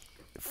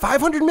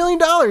 $500 million.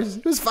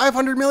 It was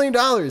 $500 million.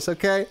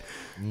 Okay,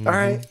 all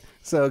right.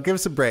 So give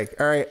us a break.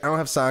 All right, I don't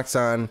have socks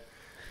on.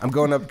 I'm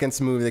going up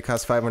against a movie that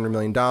costs $500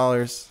 million.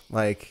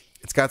 Like,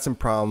 it's got some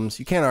problems.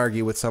 You can't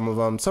argue with some of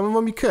them. Some of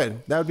them you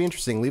could. That would be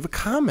interesting. Leave a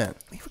comment.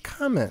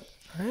 All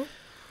right.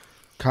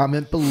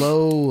 Comment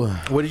below.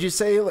 What did you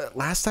say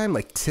last time?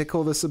 Like,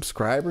 tickle the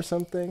subscribe or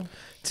something?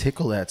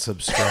 Tickle that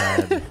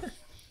subscribe.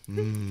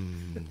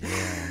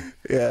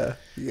 Yeah.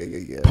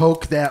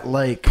 Poke that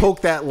like.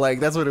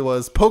 That's what it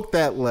was. Poke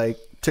that like.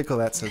 Tickle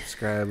that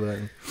subscribe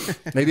button.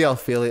 Maybe I'll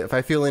feel it. If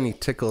I feel any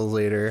tickles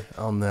later,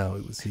 I'll know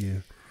it was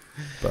you.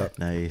 But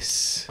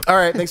nice. All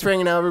right. Thanks for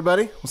hanging out,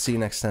 everybody. We'll see you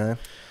next time.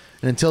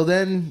 And until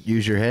then,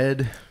 use your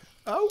head.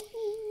 Oh.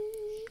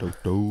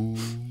 Do-do.